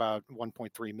contract for about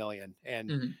 $1.3 million.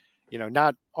 And,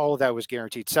 not all of that was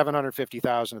guaranteed.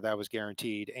 $750,000 of that was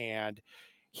guaranteed. And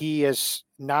he has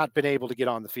not been able to get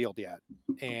on the field yet.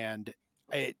 And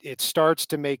it starts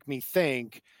to make me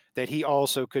think that he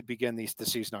also could begin the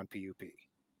season on PUP.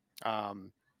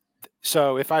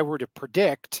 So if I were to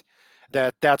predict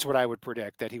that's what I would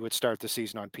predict, that he would start the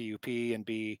season on PUP and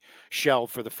be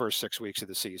shelved for the first 6 weeks of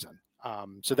the season.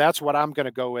 So that's what I'm going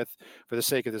to go with for the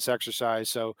sake of this exercise.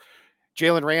 So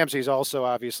Jalen Ramsey is also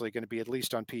obviously going to be at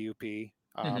least on PUP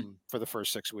for the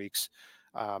first 6 weeks.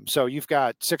 So you've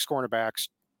got 6 cornerbacks: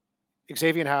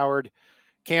 Xavier Howard,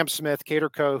 Cam Smith, Kader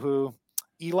Kohu,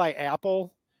 Eli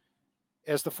Apple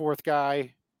as the 4th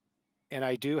guy. And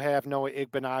I do have Noah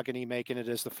Igbenogany making it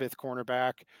as the 5th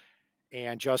cornerback,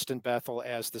 and Justin Bethel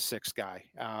as the 6th guy.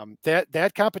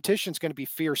 That competition is going to be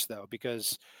fierce, though,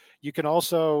 because you can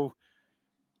also,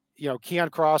 Keon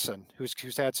Crossan,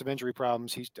 who's had some injury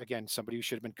problems. He's, again, somebody who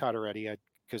should have been cut already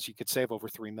because he could save over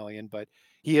 $3 million, but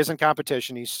he is in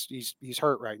competition. He's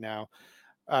hurt right now.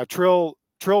 Trill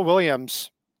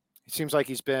Williams, it seems like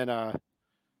he's been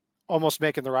almost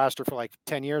making the roster for like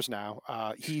 10 years now.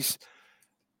 He's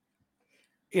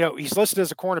listed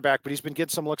as a cornerback, but he's been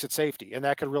getting some looks at safety, and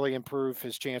that could really improve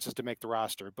his chances to make the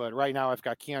roster. But right now I've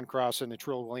got Keon Crossan and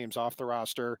Trill Williams off the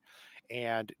roster,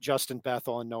 and Justin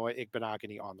Bethel and Noah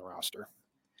Igbenogany on the roster.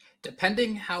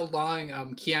 Depending how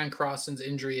long Keon Crossan's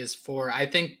injury is for, I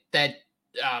think that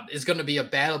is going to be a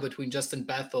battle between Justin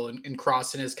Bethel and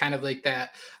Crossan. Is kind of like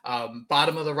that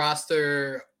bottom of the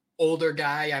roster older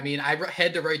guy. I mean, I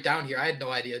had to write down here, I had no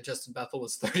idea Justin Bethel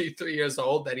was 33 years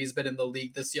old, that he's been in the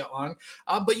league this long.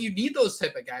 But you need those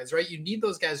type of guys, right? You need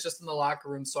those guys just in the locker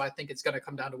room. So I think it's going to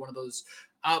come down to one of those.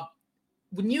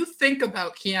 When you think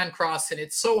about Keon Crossan,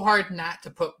 it's so hard not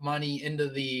to put money into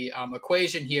the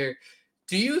equation here.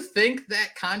 Do you think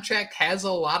that contract has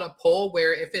a lot of pull,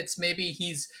 where if it's maybe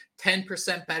he's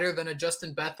 10% better than a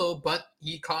Justin Bethel, but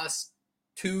he costs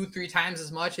 2-3 times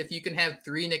as much, if you can have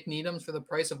 3 Nick Needhams for the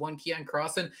price of 1 Keon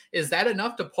Crossan, is that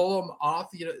enough to pull him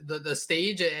off the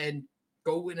stage and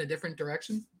go in a different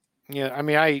direction? Yeah, I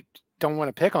mean, I don't want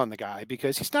to pick on the guy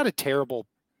because he's not a terrible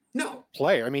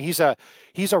player. I mean, he's a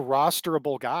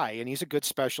rosterable guy, and he's a good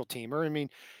special teamer. I mean,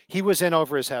 he was in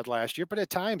over his head last year, but at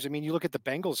times, I mean, you look at the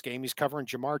Bengals game, he's covering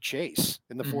Jamar Chase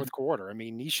in the 4th quarter. I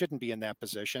mean, he shouldn't be in that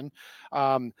position.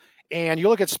 And you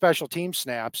look at special team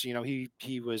snaps,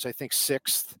 he was, I think,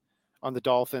 6th on the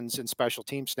Dolphins in special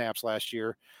team snaps last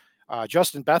year.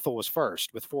 Justin Bethel was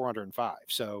 1st with 405.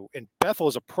 So, and Bethel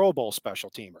is a Pro Bowl special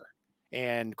teamer,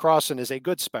 and Crossan is a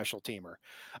good special teamer.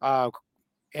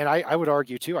 And I would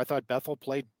argue, too, I thought Bethel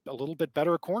played a little bit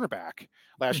better at cornerback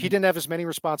last year. He didn't have as many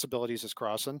responsibilities as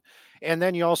Crossan. And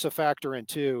then you also factor in,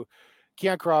 too,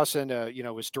 Keon Crossan,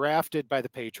 was drafted by the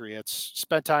Patriots,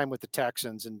 spent time with the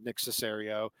Texans and Nick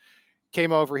Caserio,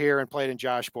 came over here and played in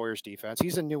Josh Boyer's defense.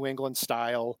 He's a New England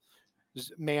style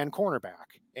man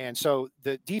cornerback. And so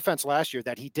the defense last year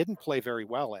that he didn't play very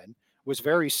well in was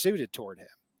very suited toward him.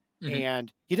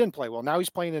 And he didn't play well. Now he's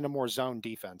playing in a more zone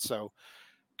defense. So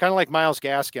kind of like Myles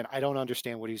Gaskin, I don't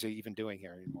understand what he's even doing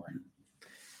here anymore.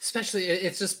 Especially,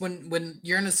 it's just when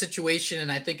you're in a situation,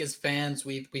 and I think as fans,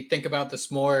 we think about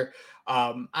this more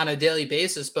on a daily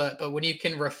basis, but when you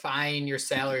can refine your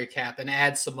salary cap and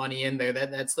add some money in there,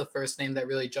 that's the first name that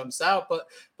really jumps out. But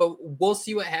we'll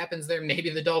see what happens there.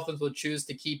 Maybe the Dolphins will choose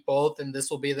to keep both, and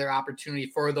this will be their opportunity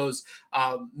for those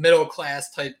middle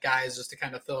class type guys just to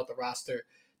kind of fill out the roster.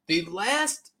 The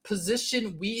last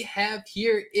position we have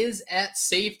here is at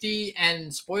safety,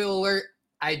 and spoiler alert,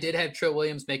 I did have Trill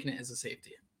Williams making it as a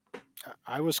safety.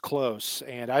 I was close,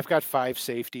 and I've got 5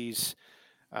 safeties.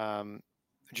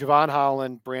 Javon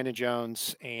Holland, Brandon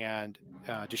Jones, and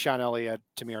Deshaun Elliott,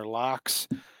 Tamir Locks.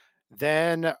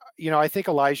 Then, I think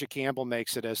Elijah Campbell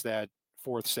makes it as that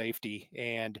 4th safety.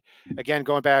 And again,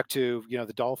 going back to,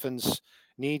 the Dolphins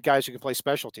need guys who can play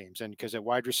special teams. And because at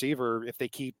wide receiver, if they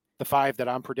keep the 5 that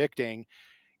I'm predicting,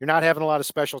 you're not having a lot of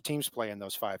special teams play in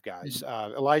those 5 guys.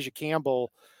 Elijah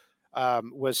Campbell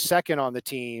was 2nd on the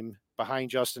team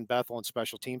behind Justin Bethel in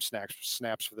special team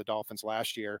snaps for the Dolphins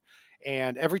last year.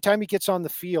 And every time he gets on the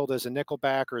field as a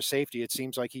nickelback or a safety, it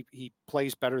seems like he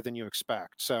plays better than you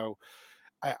expect. So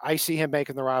I see him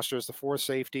making the roster as the 4th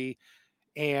safety.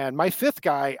 And my 5th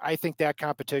guy, I think that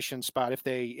competition spot, if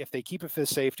they keep a 5th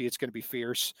safety, it's going to be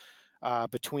fierce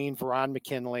between Veron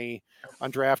McKinley,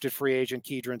 undrafted free agent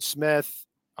Keidron Smith,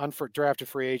 undrafted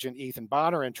free agent Ethan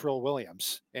Bonner, and Trill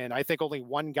Williams. And I think only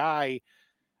one guy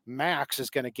max is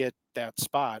going to get that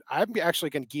spot. I'm actually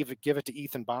going to give it to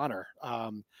Ethan Bonner.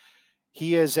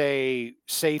 He is a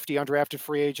safety, undrafted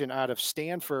free agent out of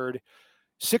Stanford,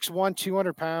 6'1",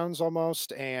 200 pounds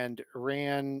almost, and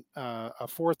ran a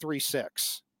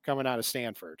 4.36 coming out of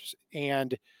Stanford.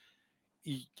 And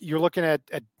you're looking at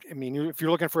if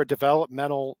you're looking for a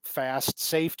developmental fast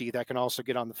safety that can also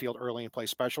get on the field early and play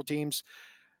special teams,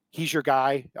 he's your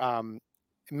guy.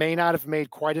 may not have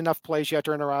made quite enough plays yet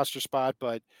during a roster spot,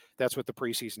 but that's what the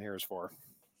preseason here is for.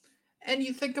 And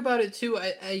you think about it too.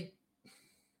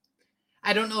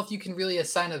 I don't know if you can really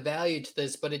assign a value to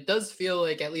this, but it does feel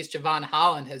like at least Javon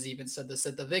Holland has even said this,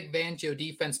 that the Vic Fangio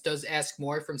defense does ask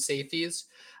more from safeties.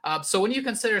 So when you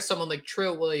consider someone like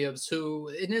Trill Williams, who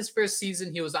in his first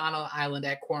season, he was on an island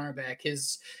at cornerback.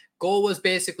 His goal was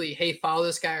basically, hey, follow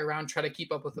this guy around, try to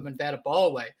keep up with him and bat a ball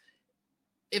away.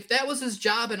 If that was his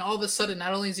job and all of a sudden,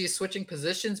 not only is he switching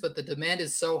positions, but the demand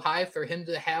is so high for him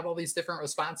to have all these different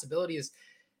responsibilities,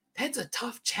 that's a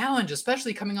tough challenge,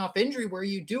 especially coming off injury, where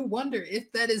you do wonder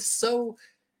if that is so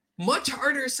much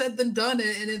harder said than done.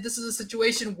 And if this is a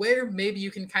situation where maybe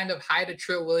you can kind of hide a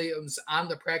Trill Williams on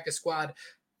the practice squad.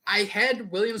 I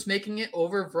had Williams making it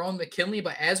over Verone McKinley,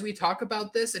 but as we talk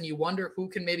about this and you wonder who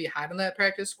can maybe hide on that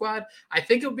practice squad, I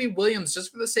think it'll be Williams,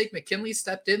 just for the sake McKinley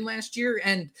stepped in last year.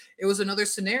 And it was another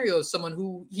scenario, someone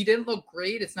who he didn't look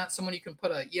great. It's not someone you can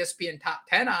put a ESPN top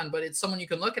 10 on, but it's someone you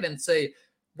can look at and say,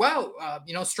 wow,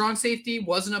 strong safety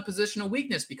wasn't a positional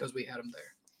weakness because we had him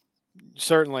there.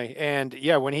 Certainly. And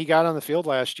yeah, when he got on the field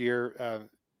last year,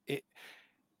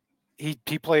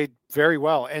 he played very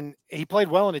well, and he played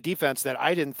well in a defense that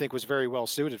I didn't think was very well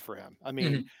suited for him. I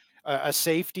mean, a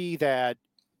safety that,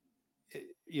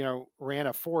 ran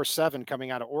a 4.7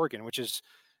 coming out of Oregon, which is,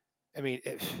 I mean,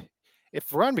 if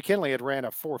Verone McKinley had ran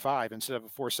a 4.5 instead of a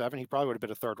 4.7, he probably would have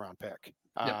been a third-round pick.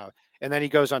 Yep. And then he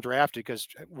goes undrafted because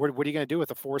what are you going to do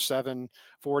with a 4.7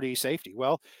 40 safety?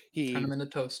 Well, Turn him into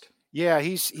toast. Yeah,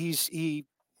 he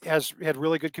has had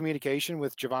really good communication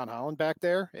with Javon Holland back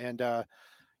there, and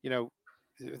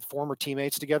former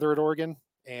teammates together at Oregon.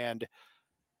 And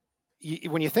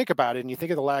when you think about it and you think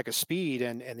of the lack of speed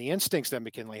and the instincts that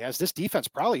McKinley has, this defense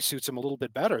probably suits him a little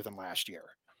bit better than last year.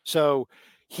 So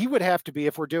he would have to be,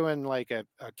 if we're doing like a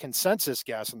consensus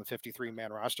guess on the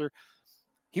 53-man roster,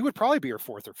 he would probably be your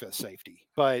fourth or fifth safety.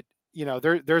 But,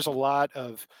 there's a lot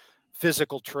of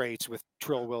physical traits with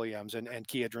Trill Williams and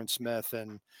Keidron Smith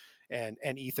and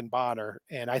Ethan Bonner.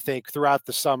 And I think throughout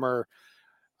the summer,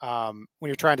 when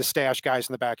you're trying to stash guys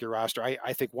in the back of your roster,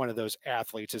 I think one of those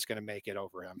athletes is going to make it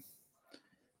over him.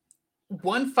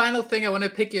 One final thing I want to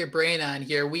pick your brain on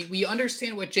here. We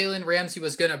understand what Jalen Ramsey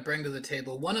was going to bring to the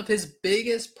table. One of his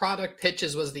biggest product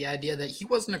pitches was the idea that he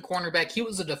wasn't a cornerback. He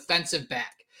was a defensive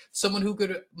back, someone who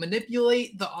could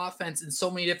manipulate the offense in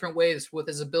so many different ways with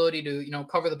his ability to,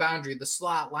 cover the boundary, the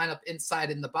slot, line up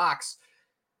inside in the box.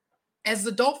 As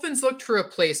the Dolphins look to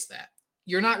replace that,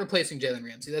 you're not replacing Jalen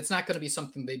Ramsey. That's not going to be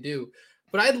something they do.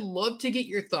 But I'd love to get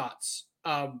your thoughts.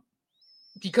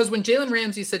 Because when Jalen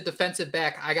Ramsey said defensive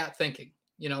back, I got thinking,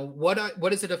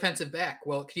 what is a defensive back?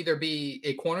 Well, it could either be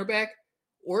a cornerback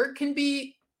or it can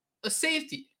be a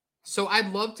safety. So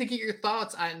I'd love to get your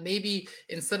thoughts on maybe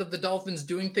instead of the Dolphins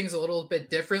doing things a little bit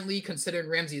differently, considering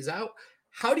Ramsey's out,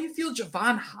 how do you feel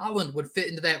Javon Holland would fit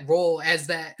into that role as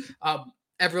that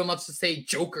everyone loves to say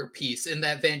joker piece in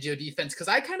that Fangio defense? Because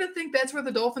I kind of think that's where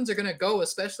the Dolphins are going to go,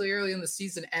 especially early in the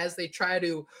season as they try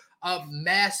to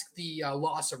mask the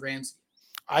loss of Ramsey.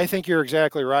 I think you're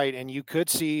exactly right. And you could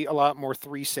see a lot more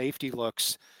 3 safety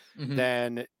looks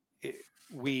than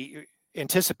we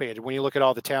anticipated when you look at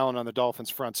all the talent on the Dolphins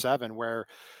front 7, where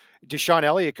Deshaun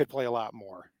Elliott could play a lot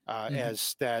more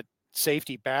as that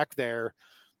safety back there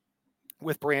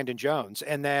with Brandon Jones.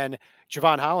 And then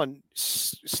Javon Holland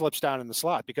slips down in the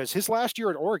slot because his last year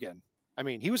at Oregon, I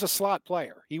mean, he was a slot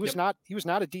player. He was not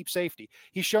a deep safety.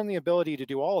 He's shown the ability to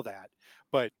do all of that,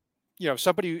 but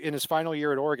somebody in his final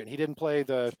year at Oregon, he didn't play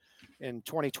in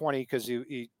 2020 because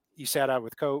he sat out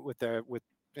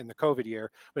in the COVID year.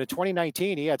 But in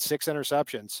 2019, he had 6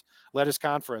 interceptions, led his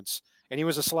conference, and he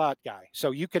was a slot guy.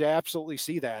 So you could absolutely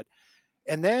see that.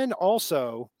 And then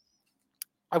also,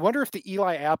 I wonder if the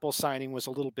Eli Apple signing was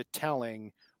a little bit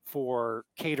telling for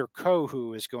Kader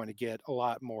Kohou is going to get a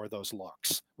lot more of those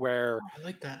looks where I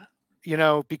like that,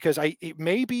 because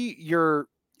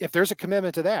if there's a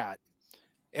commitment to that.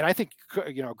 And I think,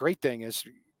 a great thing is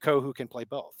Kohou can play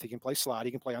both. He can play slot.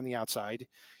 He can play on the outside.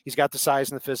 He's got the size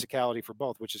and the physicality for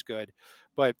both, which is good.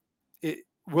 But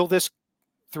will this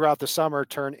throughout the summer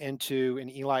turn into an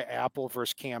Eli Apple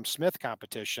versus Cam Smith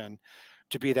competition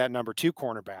to be that number 2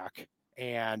 cornerback,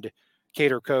 and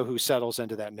Kader Kohou settles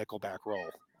into that nickelback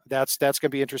role? That's going to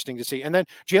be interesting to see. And then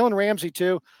Jalen Ramsey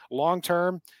too,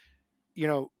 long-term,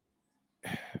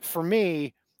 for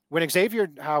me, when Xavier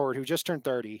Howard, who just turned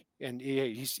 30, and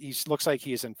he looks like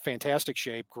he is in fantastic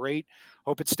shape, great.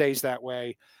 Hope it stays that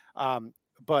way.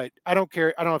 But I don't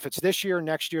care. I don't know if it's this year,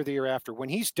 next year, the year after. When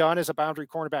he's done as a boundary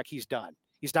cornerback, he's done.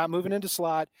 He's not moving into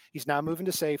slot. He's not moving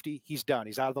to safety. He's done.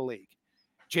 He's out of the league.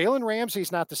 Jalen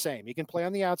Ramsey's not the same. He can play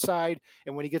on the outside,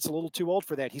 and when he gets a little too old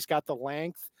for that, he's got the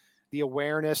length, the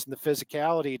awareness, and the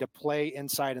physicality to play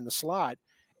inside in the slot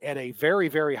at a very,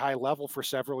 very high level for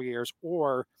several years,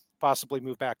 or possibly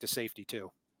move back to safety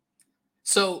too.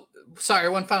 So, sorry,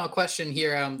 one final question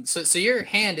here. So your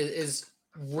hand is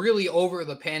really over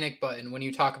the panic button when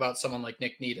you talk about someone like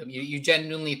Nick Needham. You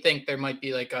genuinely think there might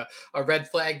be like a red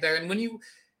flag there. And when you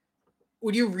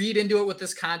read into it with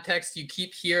this context, you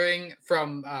keep hearing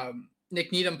from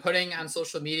Nick Needham putting on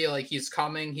social media like he's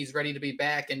coming, he's ready to be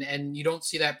back, and you don't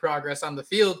see that progress on the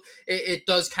field. It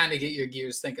does kind of get your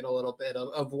gears thinking a little bit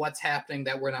of what's happening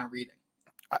that we're not reading.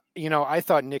 I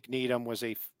thought Nick Needham was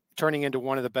turning into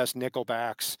one of the best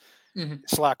nickelbacks,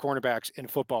 slot cornerbacks in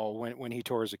football when he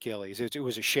tore his Achilles. It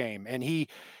was a shame. And he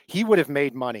would have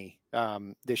made money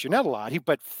this year. Not a lot,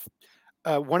 but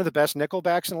one of the best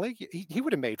nickelbacks in the league, he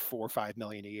would have made $4 or $5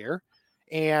 million a year.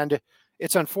 And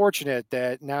it's unfortunate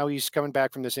that now he's coming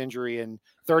back from this injury, and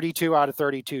 32 out of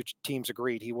 32 teams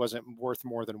agreed he wasn't worth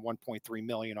more than $1.3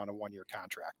 million on a 1-year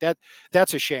contract.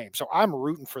 That's a shame. So I'm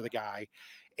rooting for the guy.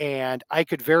 And I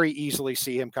could very easily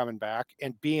see him coming back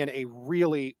and being a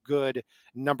really good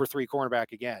number 3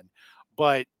 cornerback again.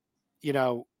 But,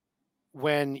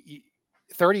 when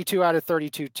 32 out of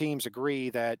 32 teams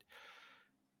agree that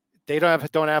they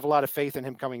don't have a lot of faith in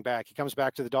him coming back, he comes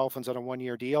back to the Dolphins on a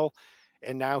 1-year deal.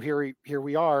 And now here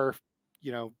we are,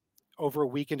 over a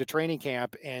week into training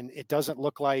camp, and it doesn't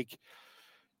look like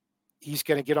he's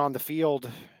going to get on the field.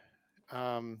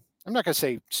 I'm not going to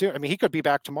say soon. I mean, he could be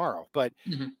back tomorrow, but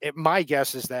my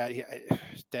guess is that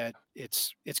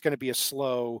it's going to be a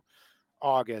slow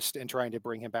August in trying to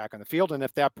bring him back on the field. And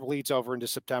if that bleeds over into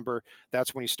September,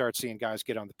 that's when you start seeing guys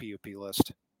get on the PUP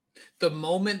list. The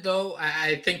moment, though,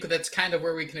 I think that's kind of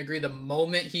where we can agree. The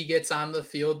moment he gets on the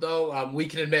field, though, we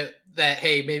can admit that,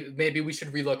 hey, maybe we should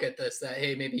relook at this, that,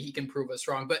 hey, maybe he can prove us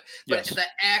wrong. But yes, the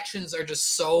actions are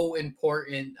just so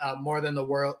important, more than the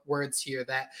words here,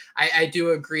 that I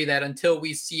do agree that until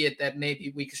we see it, that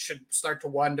maybe we should start to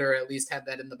wonder, at least have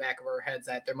that in the back of our heads,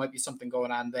 that there might be something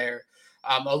going on there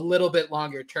a little bit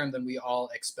longer term than we all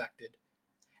expected.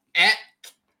 At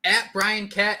Brian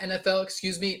Cat NFL,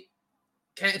 excuse me,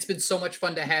 Kat, it's been so much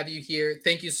fun to have you here.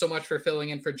 Thank you so much for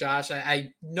filling in for Josh.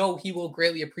 I know he will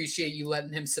greatly appreciate you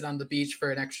letting him sit on the beach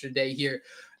for an extra day here.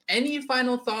 Any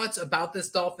final thoughts about this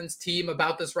Dolphins team,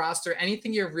 about this roster,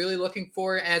 anything you're really looking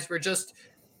for, as we're just,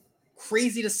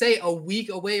 crazy to say, a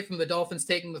week away from the Dolphins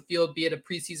taking the field, be it a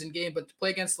preseason game, but to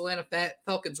play against the Atlanta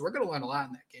Falcons, we're going to learn a lot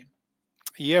in that game.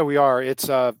 Yeah, we are. It's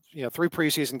 3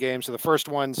 preseason games. So the first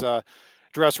one's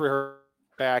dress rehearsal,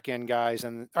 back end guys,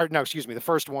 the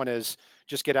first one is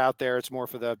just get out there. It's more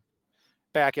for the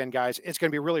back end guys. It's going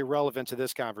to be really relevant to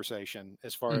this conversation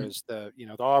as far as the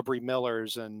Aubrey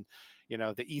Millers and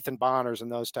the Ethan Bonners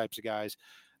and those types of guys.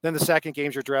 Then the second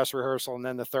game's your dress rehearsal, and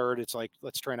then the third, it's like,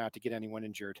 let's try not to get anyone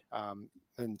injured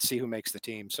and see who makes the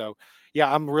team. So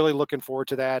yeah, I'm really looking forward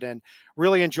to that and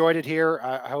really enjoyed it here.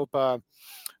 I hope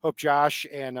Josh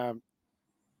and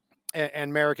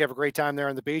Merrick have a great time there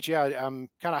on the beach. Yeah, I'm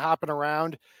kind of hopping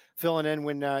around, filling in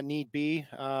when need be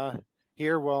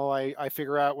here while I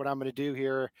figure out what I'm going to do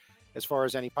here as far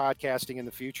as any podcasting in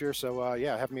the future. So,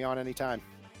 have me on anytime.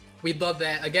 We'd love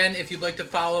that. Again, if you'd like to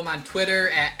follow him on Twitter,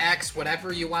 at X,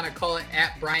 whatever you want to call it,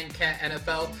 at Brian Cat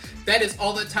NFL. That is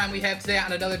all the time we have today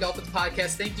on another Dolphins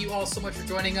podcast. Thank you all so much for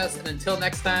joining us. And until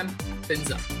next time,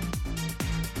 fins up.